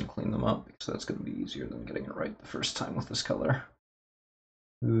overpaint these and clean them up, because that's going to be easier than getting it right the first time with this color.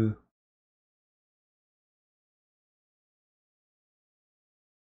 It's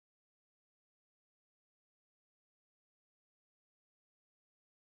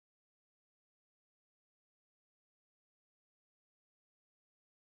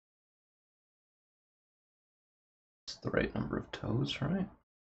the right number of toes, right?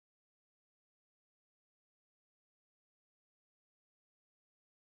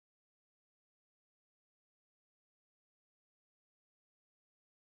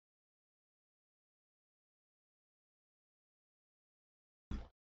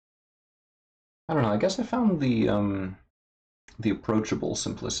 I don't know. I guess I found the approachable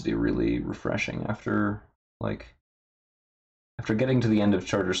simplicity really refreshing after getting to the end of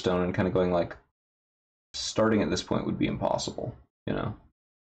Charterstone and kind of going like, starting at this point would be impossible, you know,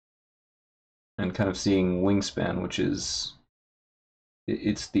 and kind of seeing Wingspan, which is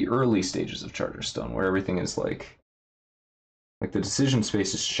it's the early stages of Charterstone where everything is like the decision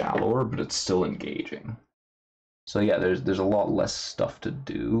space is shallower, but it's still engaging. So yeah, there's a lot less stuff to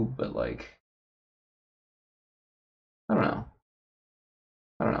do, but like I don't know.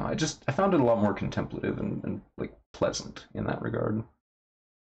 I don't know. I found it a lot more contemplative and like pleasant in that regard.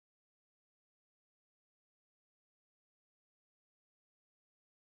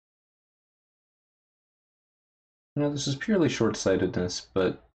 You know, this is purely short-sightedness,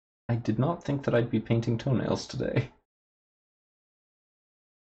 but I did not think that I'd be painting toenails today.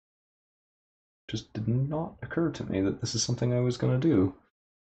 Just did not occur to me that this is something I was going to do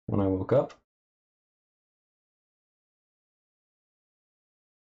when I woke up.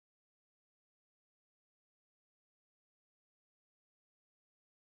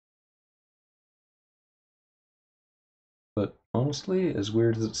 But honestly, as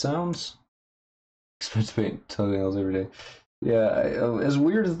weird as it sounds, I expect to paint toenails every day. Yeah, as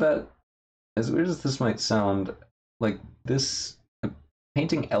weird as as weird as this might sound, like this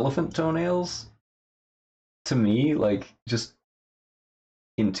painting elephant toenails to me, like just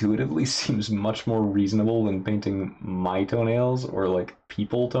intuitively seems much more reasonable than painting my toenails or like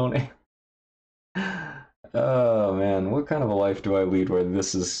people toenails. Oh man, what kind of a life do I lead where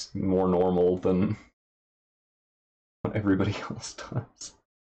this is more normal than what everybody else does.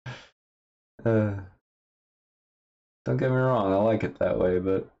 Uh, don't get me wrong, I like it that way,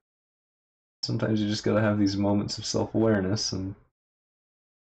 but sometimes you just gotta have these moments of self-awareness and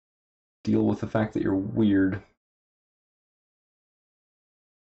deal with the fact that you're weird.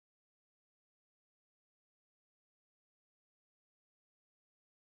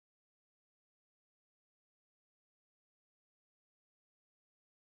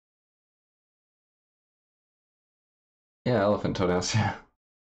 Yeah, elephant toenails, yeah.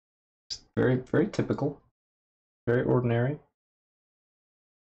 Just very, very typical. Very ordinary.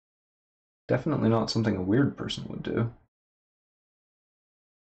 Definitely not something a weird person would do.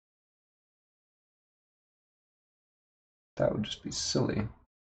 That would just be silly.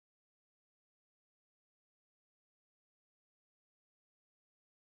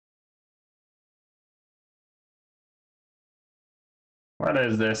 What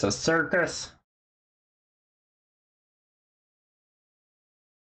is this, a circus?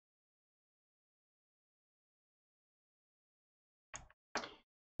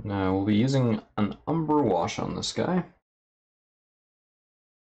 Now we'll be using an umber wash on this guy.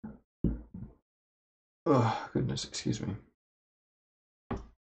 Oh, goodness, excuse me.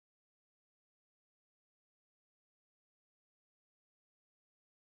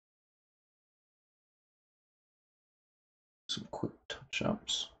 Some quick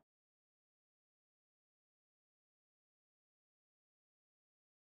touch-ups.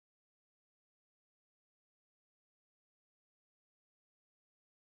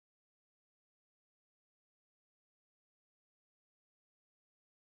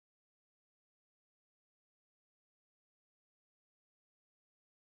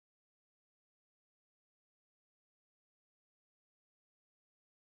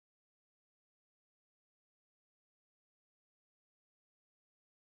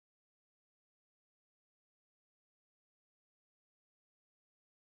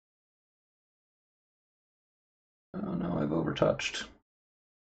 Oh no, I've overtouched.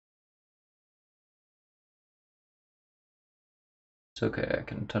 It's okay, I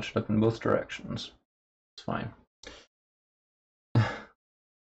can touch it up in both directions. It's fine.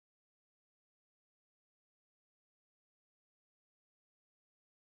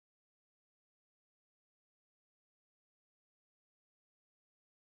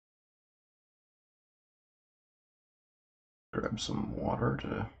 Grab some water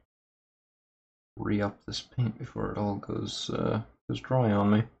to re-up this paint before it all goes dry on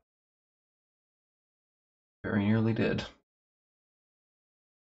me. Very nearly did.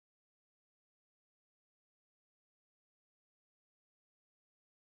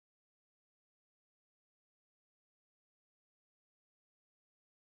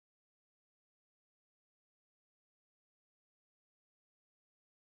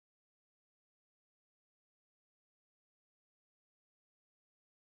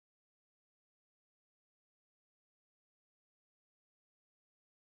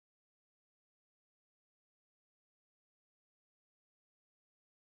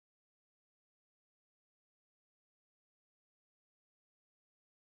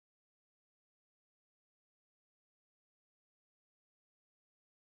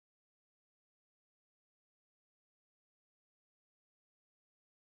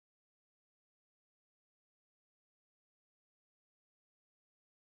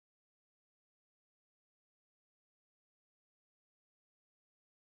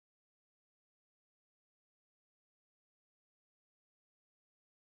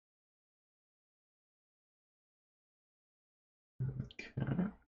 Okay.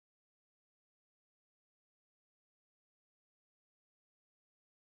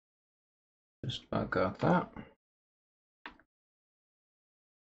 Just about got that.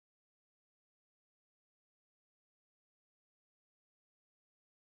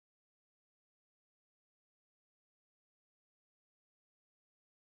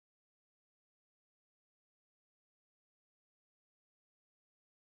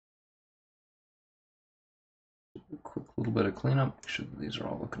 A quick little bit of cleanup, make sure that these are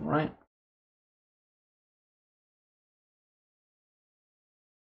all looking right.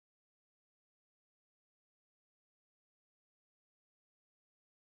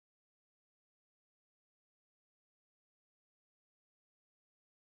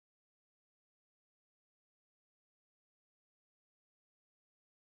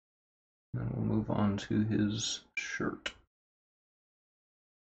 Then we'll move on to his shirt.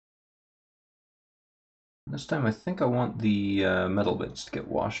 This time I think I want the metal bits to get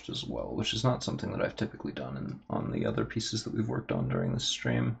washed as well, which is not something that I've typically done on the other pieces that we've worked on during this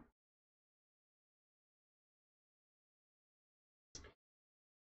stream.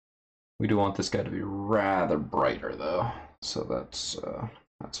 We do want this guy to be rather brighter, though, so that's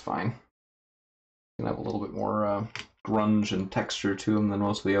fine. Gonna have a little bit more grunge and texture to him than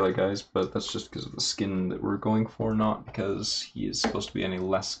most of the other guys, but that's just because of the skin that we're going for, not because he is supposed to be any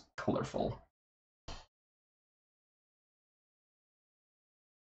less colorful.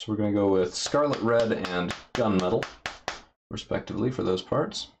 So we're going to go with Scarlet Red and Gunmetal, respectively, for those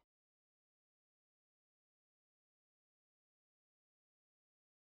parts.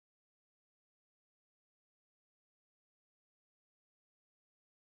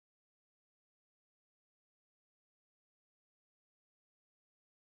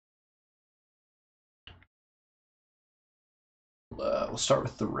 We'll start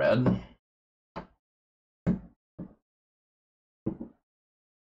with the red.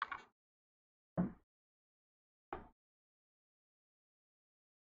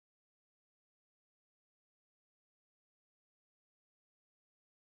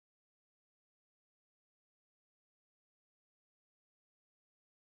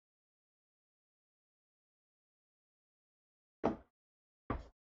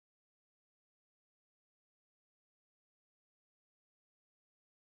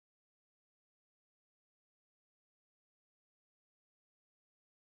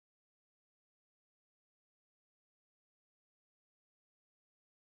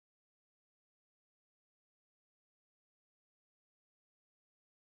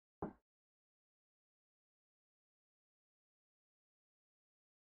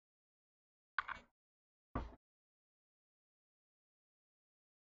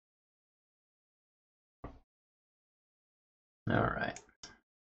 All right.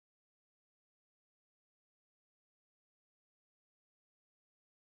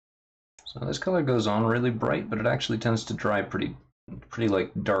 So this color goes on really bright, but it actually tends to dry pretty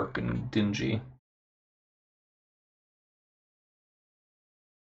like dark and dingy.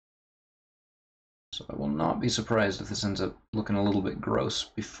 So I will not be surprised if this ends up looking a little bit gross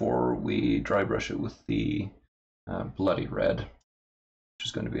before we dry brush it with the bloody red, which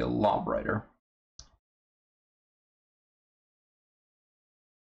is going to be a lot brighter.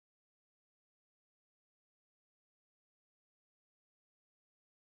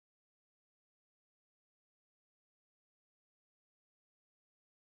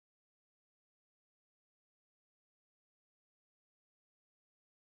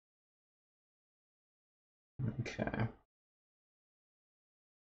 Okay.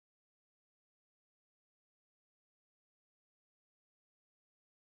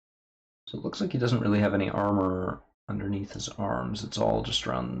 So it looks like he doesn't really have any armor underneath his arms. It's all just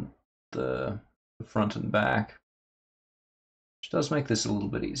around the front and back, which does make this a little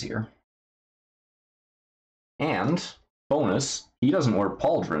bit easier. And, bonus, he doesn't wear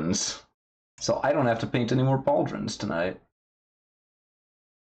pauldrons, so I don't have to paint any more pauldrons tonight.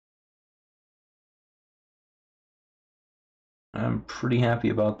 I'm pretty happy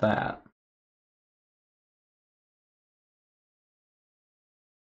about that.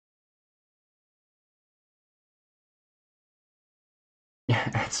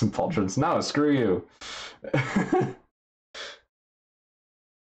 Add some pauldrons. No, screw you. I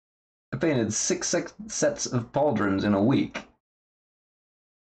painted 6 sets of pauldrons in a week.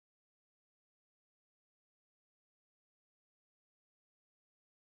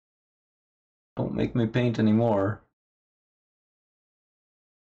 Don't make me paint anymore.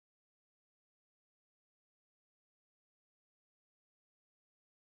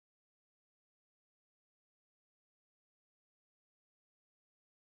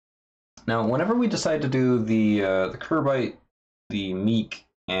 Now, whenever we decide to do the Curbite, the Meek,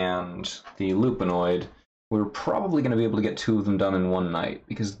 and the Lupinoid, we're probably going to be able to get 2 of them done in one night,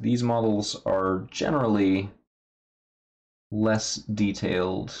 because these models are generally less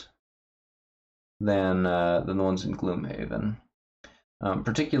detailed than the ones in Gloomhaven.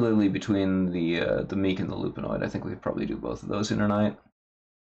 Particularly between the Meek and the Lupinoid. I think we could probably do both of those in a night.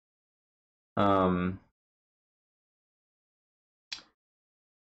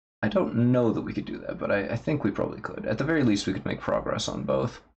 I don't know that we could do that, but I think we probably could. At the very least, we could make progress on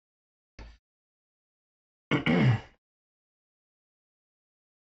both.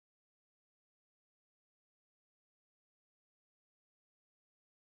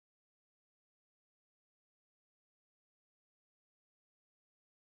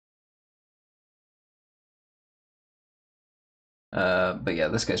 But yeah,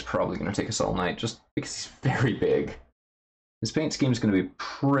 this guy's probably going to take us all night, just because he's very big. His paint scheme is going to be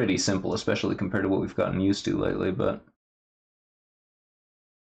pretty simple, especially compared to what we've gotten used to lately, but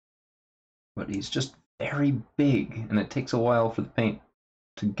he's just very big, and it takes a while for the paint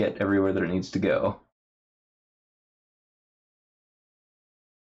to get everywhere that it needs to go.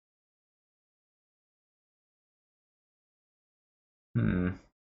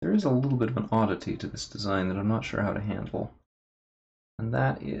 There is a little bit of an oddity to this design that I'm not sure how to handle. And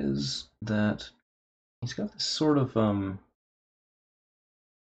that is that he's got this sort of,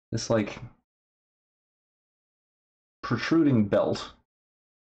 this like protruding belt.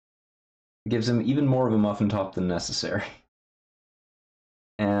 It gives him even more of a muffin top than necessary.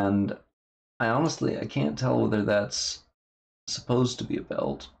 And I can't tell whether that's supposed to be a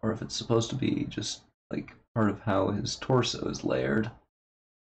belt or if it's supposed to be just like part of how his torso is layered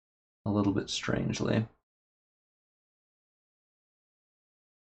a little bit strangely.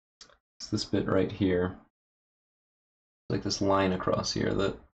 It's this bit right here. It's like this line across here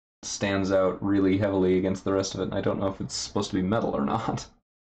that stands out really heavily against the rest of it, and I don't know if it's supposed to be metal or not.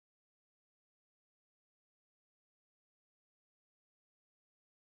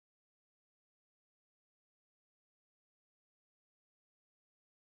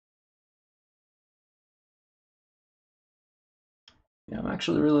 Yeah, I'm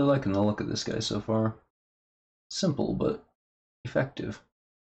actually really liking the look of this guy so far. Simple, but effective.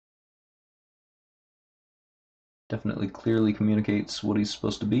 Definitely clearly communicates what he's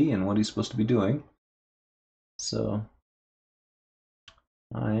supposed to be and what he's supposed to be doing. So,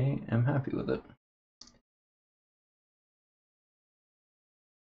 I am happy with it.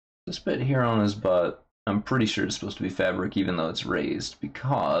 This bit here on his butt, I'm pretty sure it's supposed to be fabric even though it's raised,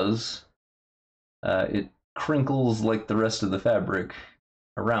 because it crinkles like the rest of the fabric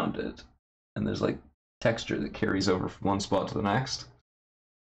around it. And there's like texture that carries over from one spot to the next.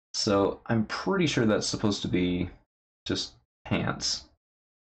 So I'm pretty sure that's supposed to be just pants,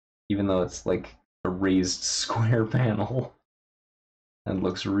 even though it's like a raised square panel and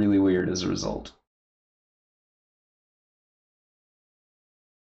looks really weird as a result.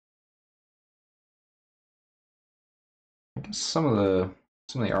 I guess some of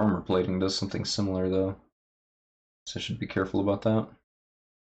the armor plating does something similar though, so I should be careful about that.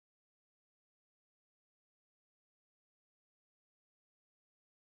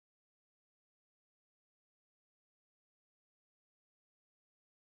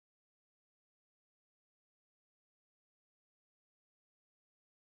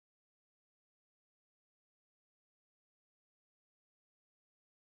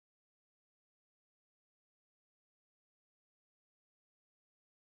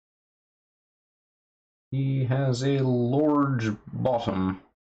 He has a large bottom.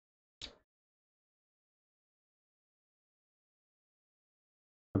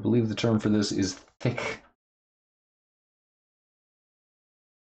 I believe the term for this is thick.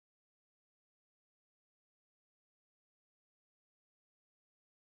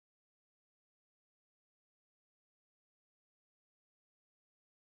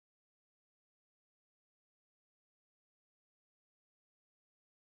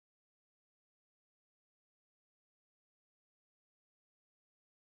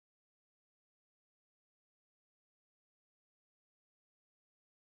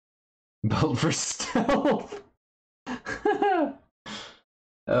 Built for stealth.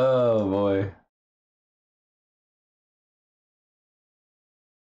 Oh boy.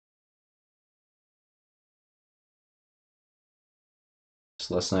 Just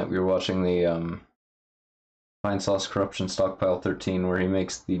last night we were watching the Pine Sauce Corruption Stockpile 13 where he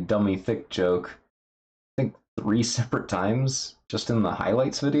makes the dummy thick joke, I think 3 separate times just in the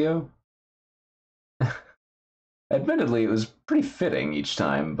highlights video. Admittedly, it was pretty fitting each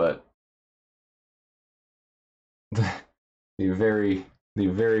time, but the, the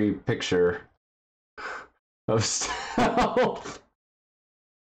very picture of stealth.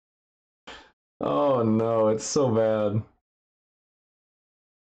 Oh no, it's so bad.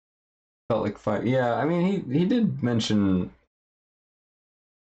 Felt like fire. Yeah, I mean, he did mention,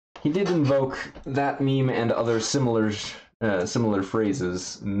 he did invoke that meme and other similar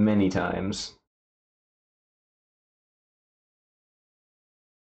phrases many times.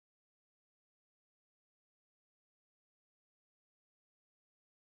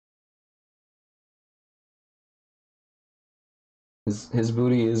 His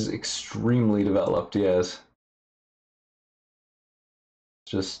booty is extremely developed. Yes,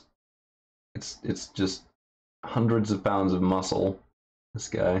 just it's just hundreds of pounds of muscle. This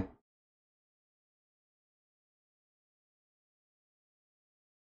guy.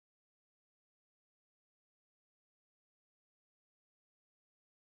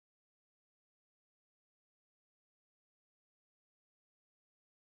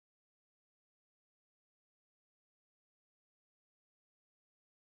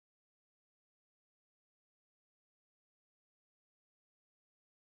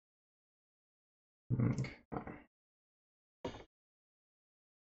 Okay.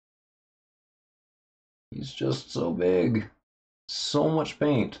 He's just so big. So much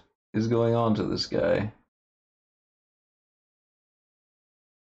paint is going on to this guy.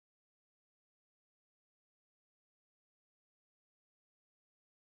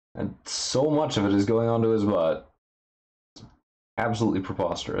 And so much of it is going onto his butt. Absolutely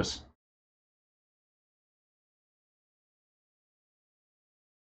preposterous.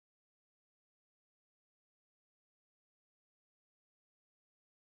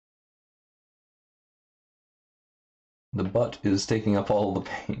 The butt is taking up all the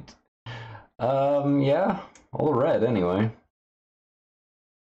paint. Yeah, all the red anyway.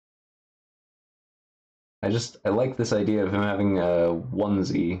 I like this idea of him having a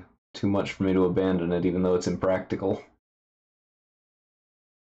onesie. Too much for me to abandon it, even though it's impractical.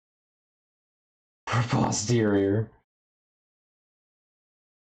 For posterior.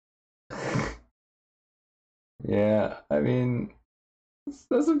 Yeah, I mean,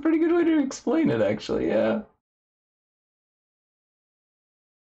 that's a pretty good way to explain it, actually, yeah.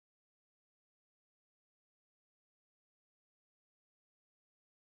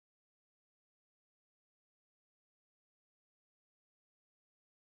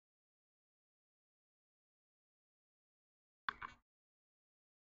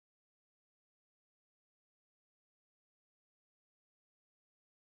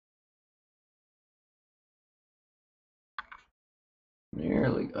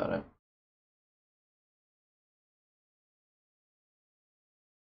 Nearly got it.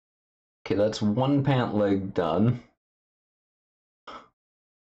 Okay, that's one pant leg done.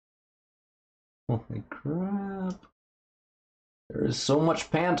 Holy crap. There is so much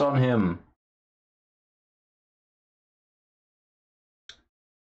pant on him.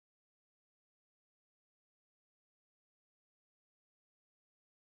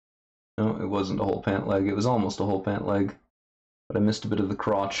 No, it wasn't a whole pant leg. It was almost a whole pant leg. But I missed a bit of the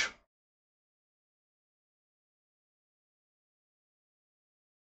crotch.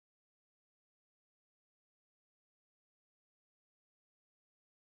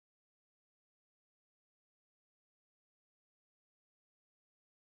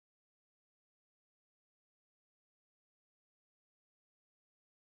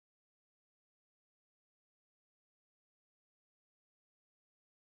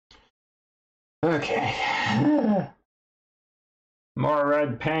 Okay. More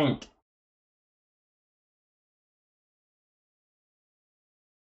red paint.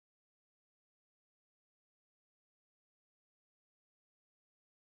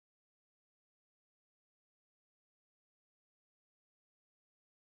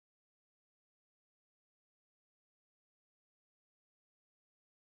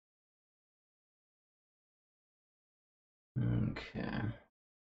 Okay.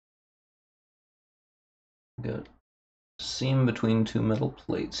 Got seam between two metal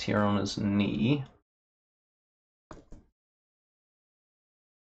plates here on his knee.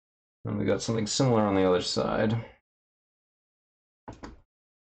 And we got something similar on the other side.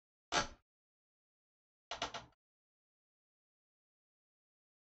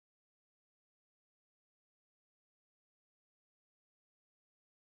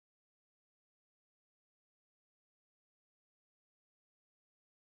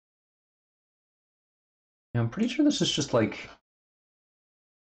 Yeah, I'm pretty sure this is just like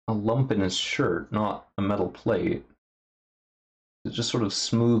a lump in his shirt, not a metal plate. It just sort of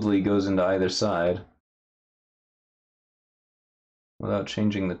smoothly goes into either side without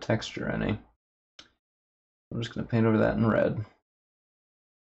changing the texture any. I'm just going to paint over that in red.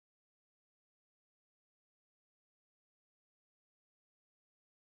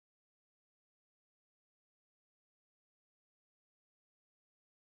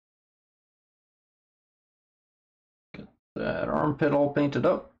 Get that armpit all painted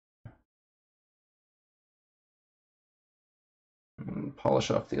up. And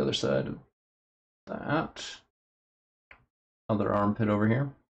polish off the other side of that. Other armpit over here.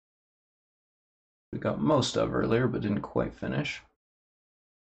 We got most of earlier, but didn't quite finish.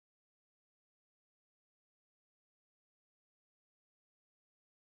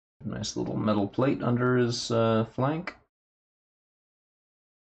 Nice little metal plate under his flank.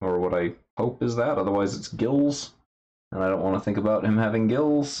 Or what I hope is that, otherwise it's gills. And I don't want to think about him having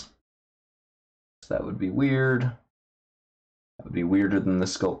gills. So that would be weird. That would be weirder than the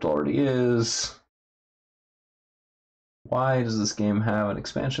sculpt already is. Why does this game have an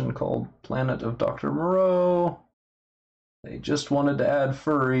expansion called Planet of Dr. Moreau? They just wanted to add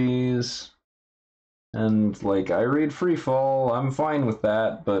furries. And, like, I read Freefall, I'm fine with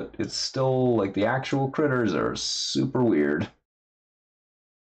that, but it's still, like, the actual critters are super weird.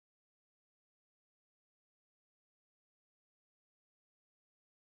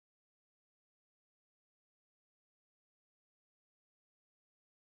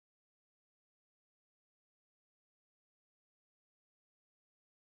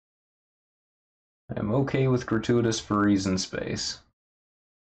 I'm okay with gratuitous furries in space.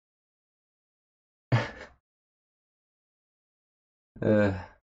 uh,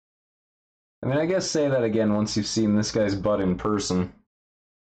 I mean, I guess say that again once you've seen this guy's butt in person.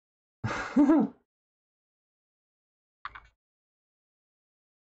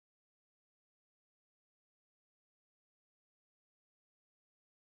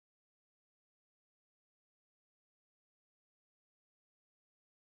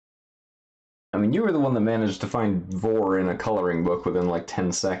 I mean, you were the one that managed to find Vor in a coloring book within like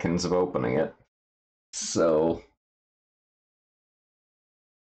 10 seconds of opening it. So.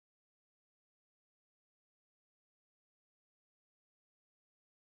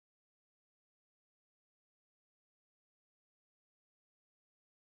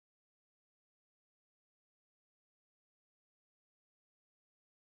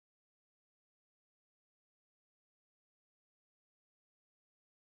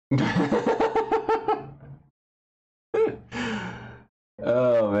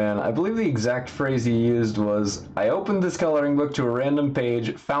 Oh man, I believe the exact phrase he used was, I opened this coloring book to a random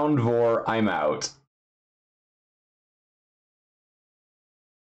page, found Vor, I'm out.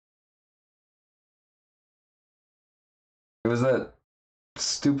 It was that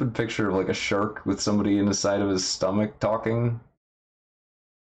stupid picture of like a shark with somebody in the side of his stomach talking.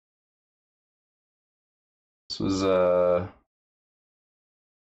 This was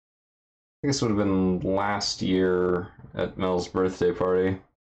I guess it would have been last year at Mel's birthday party.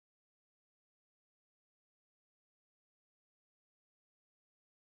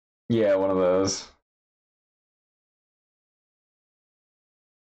 Yeah, one of those.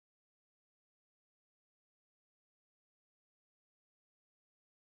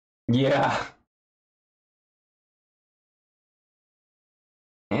 Yeah.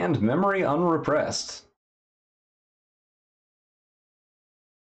 And memory unrepressed.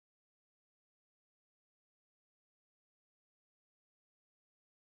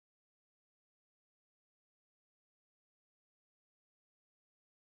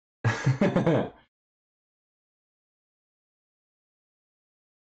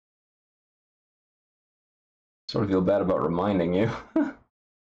 Sort of feel bad about reminding you.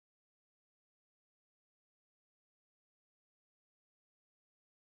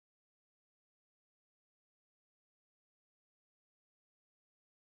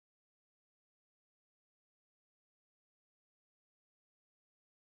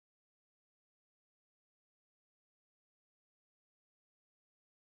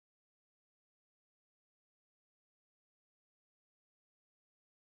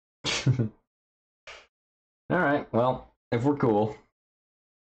 Alright, well, if we're cool,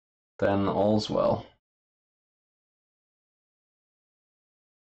 then all's well.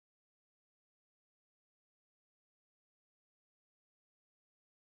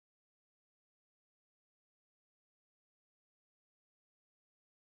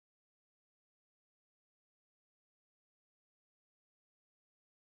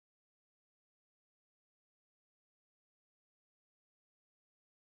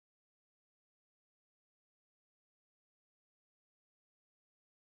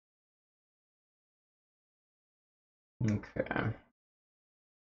 Okay.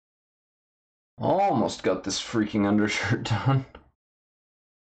 Almost got this freaking undershirt done.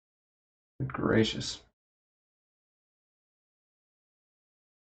 Good gracious.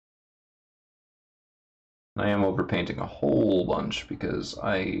 I am overpainting a whole bunch because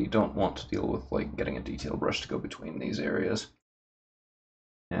I don't want to deal with like getting a detail brush to go between these areas.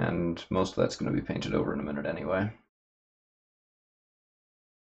 And most of that's going to be painted over in a minute anyway.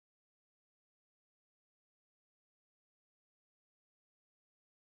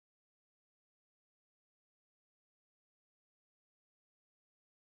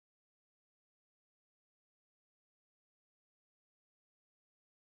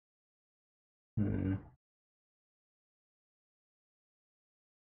 Hmm.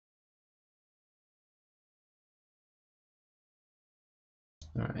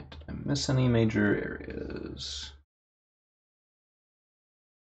 Alright, did I miss any major areas?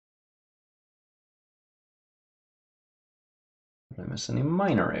 Did I miss any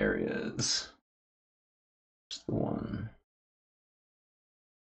minor areas? Just the one.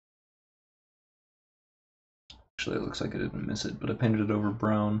 Actually, it looks like I didn't miss it, but I painted it over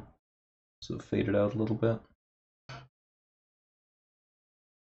brown, so it faded out a little bit.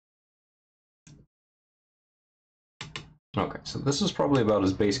 Okay, so this is probably about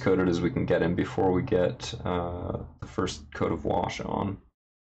as base coated as we can get in before we get the first coat of wash on.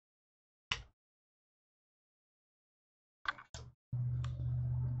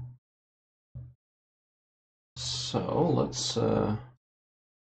 So let's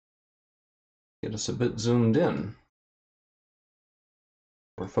get us a bit zoomed in.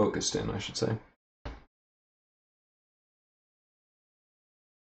 Or focused in, I should say.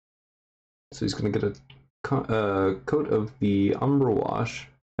 So he's going to get a coat of the Umbra Wash,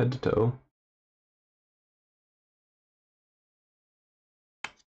 head to toe.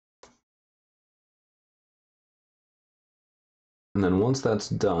 And then once that's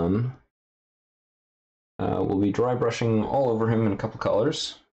done, we'll be dry brushing all over him in a couple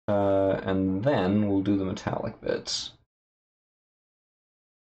colors, and then we'll do the metallic bits.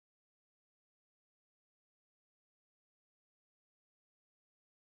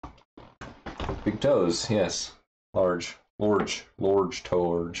 Big toes, yes. Large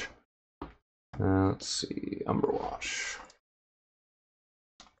toes. Let's see, Umbra Wash.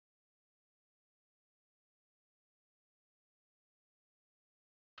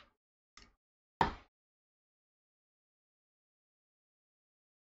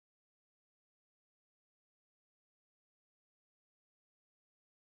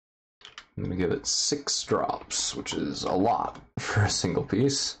 I'm going to give it 6 drops, which is a lot for a single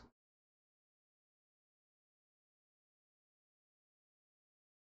piece.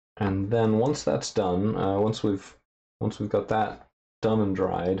 And then once that's done, once we've got that done and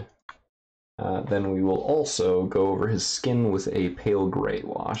dried, then we will also go over his skin with a pale gray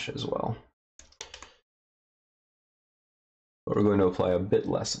wash as well. But we're going to apply a bit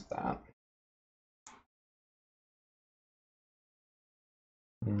less of that.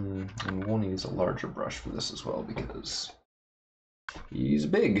 And we want to use a larger brush for this as well because he's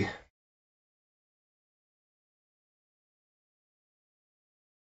big.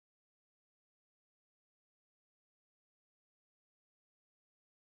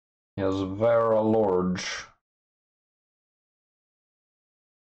 He is very large.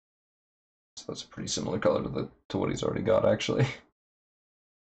 So that's a pretty similar color to what he's already got, actually.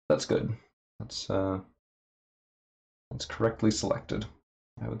 That's good. That's correctly selected,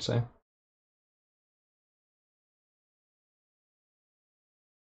 I would say.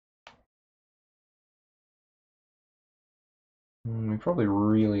 We probably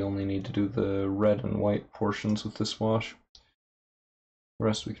really only need to do the red and white portions with this wash. The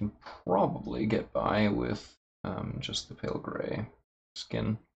rest we can probably get by with just the pale gray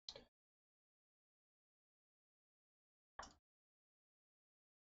skin.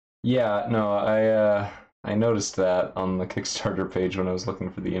 Yeah, no, I noticed that on the Kickstarter page when I was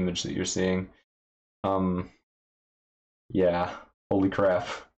looking for the image that you're seeing. Yeah, holy crap.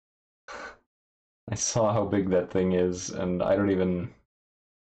 I saw how big that thing is, and I don't even...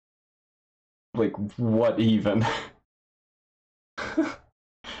 Like, what even?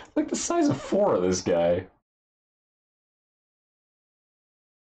 Like the size of 4 of this guy.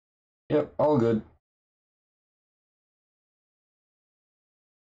 Yep, all good.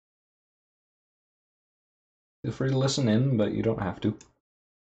 Feel free to listen in, but you don't have to.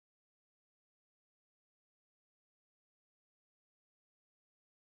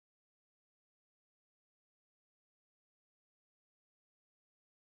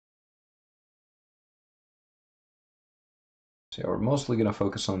 So yeah, we're mostly going to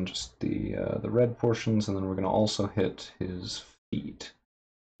focus on just the red portions, and then we're going to also hit his feet.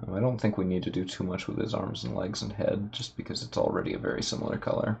 I don't think we need to do too much with his arms and legs and head, just because it's already a very similar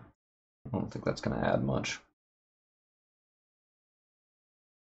color. I don't think that's going to add much.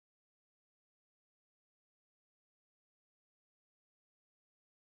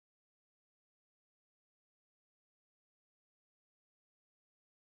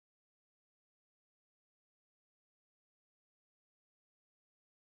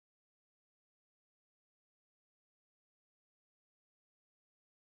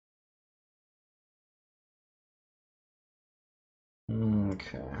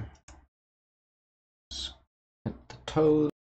 Okay. Let's hit the toes.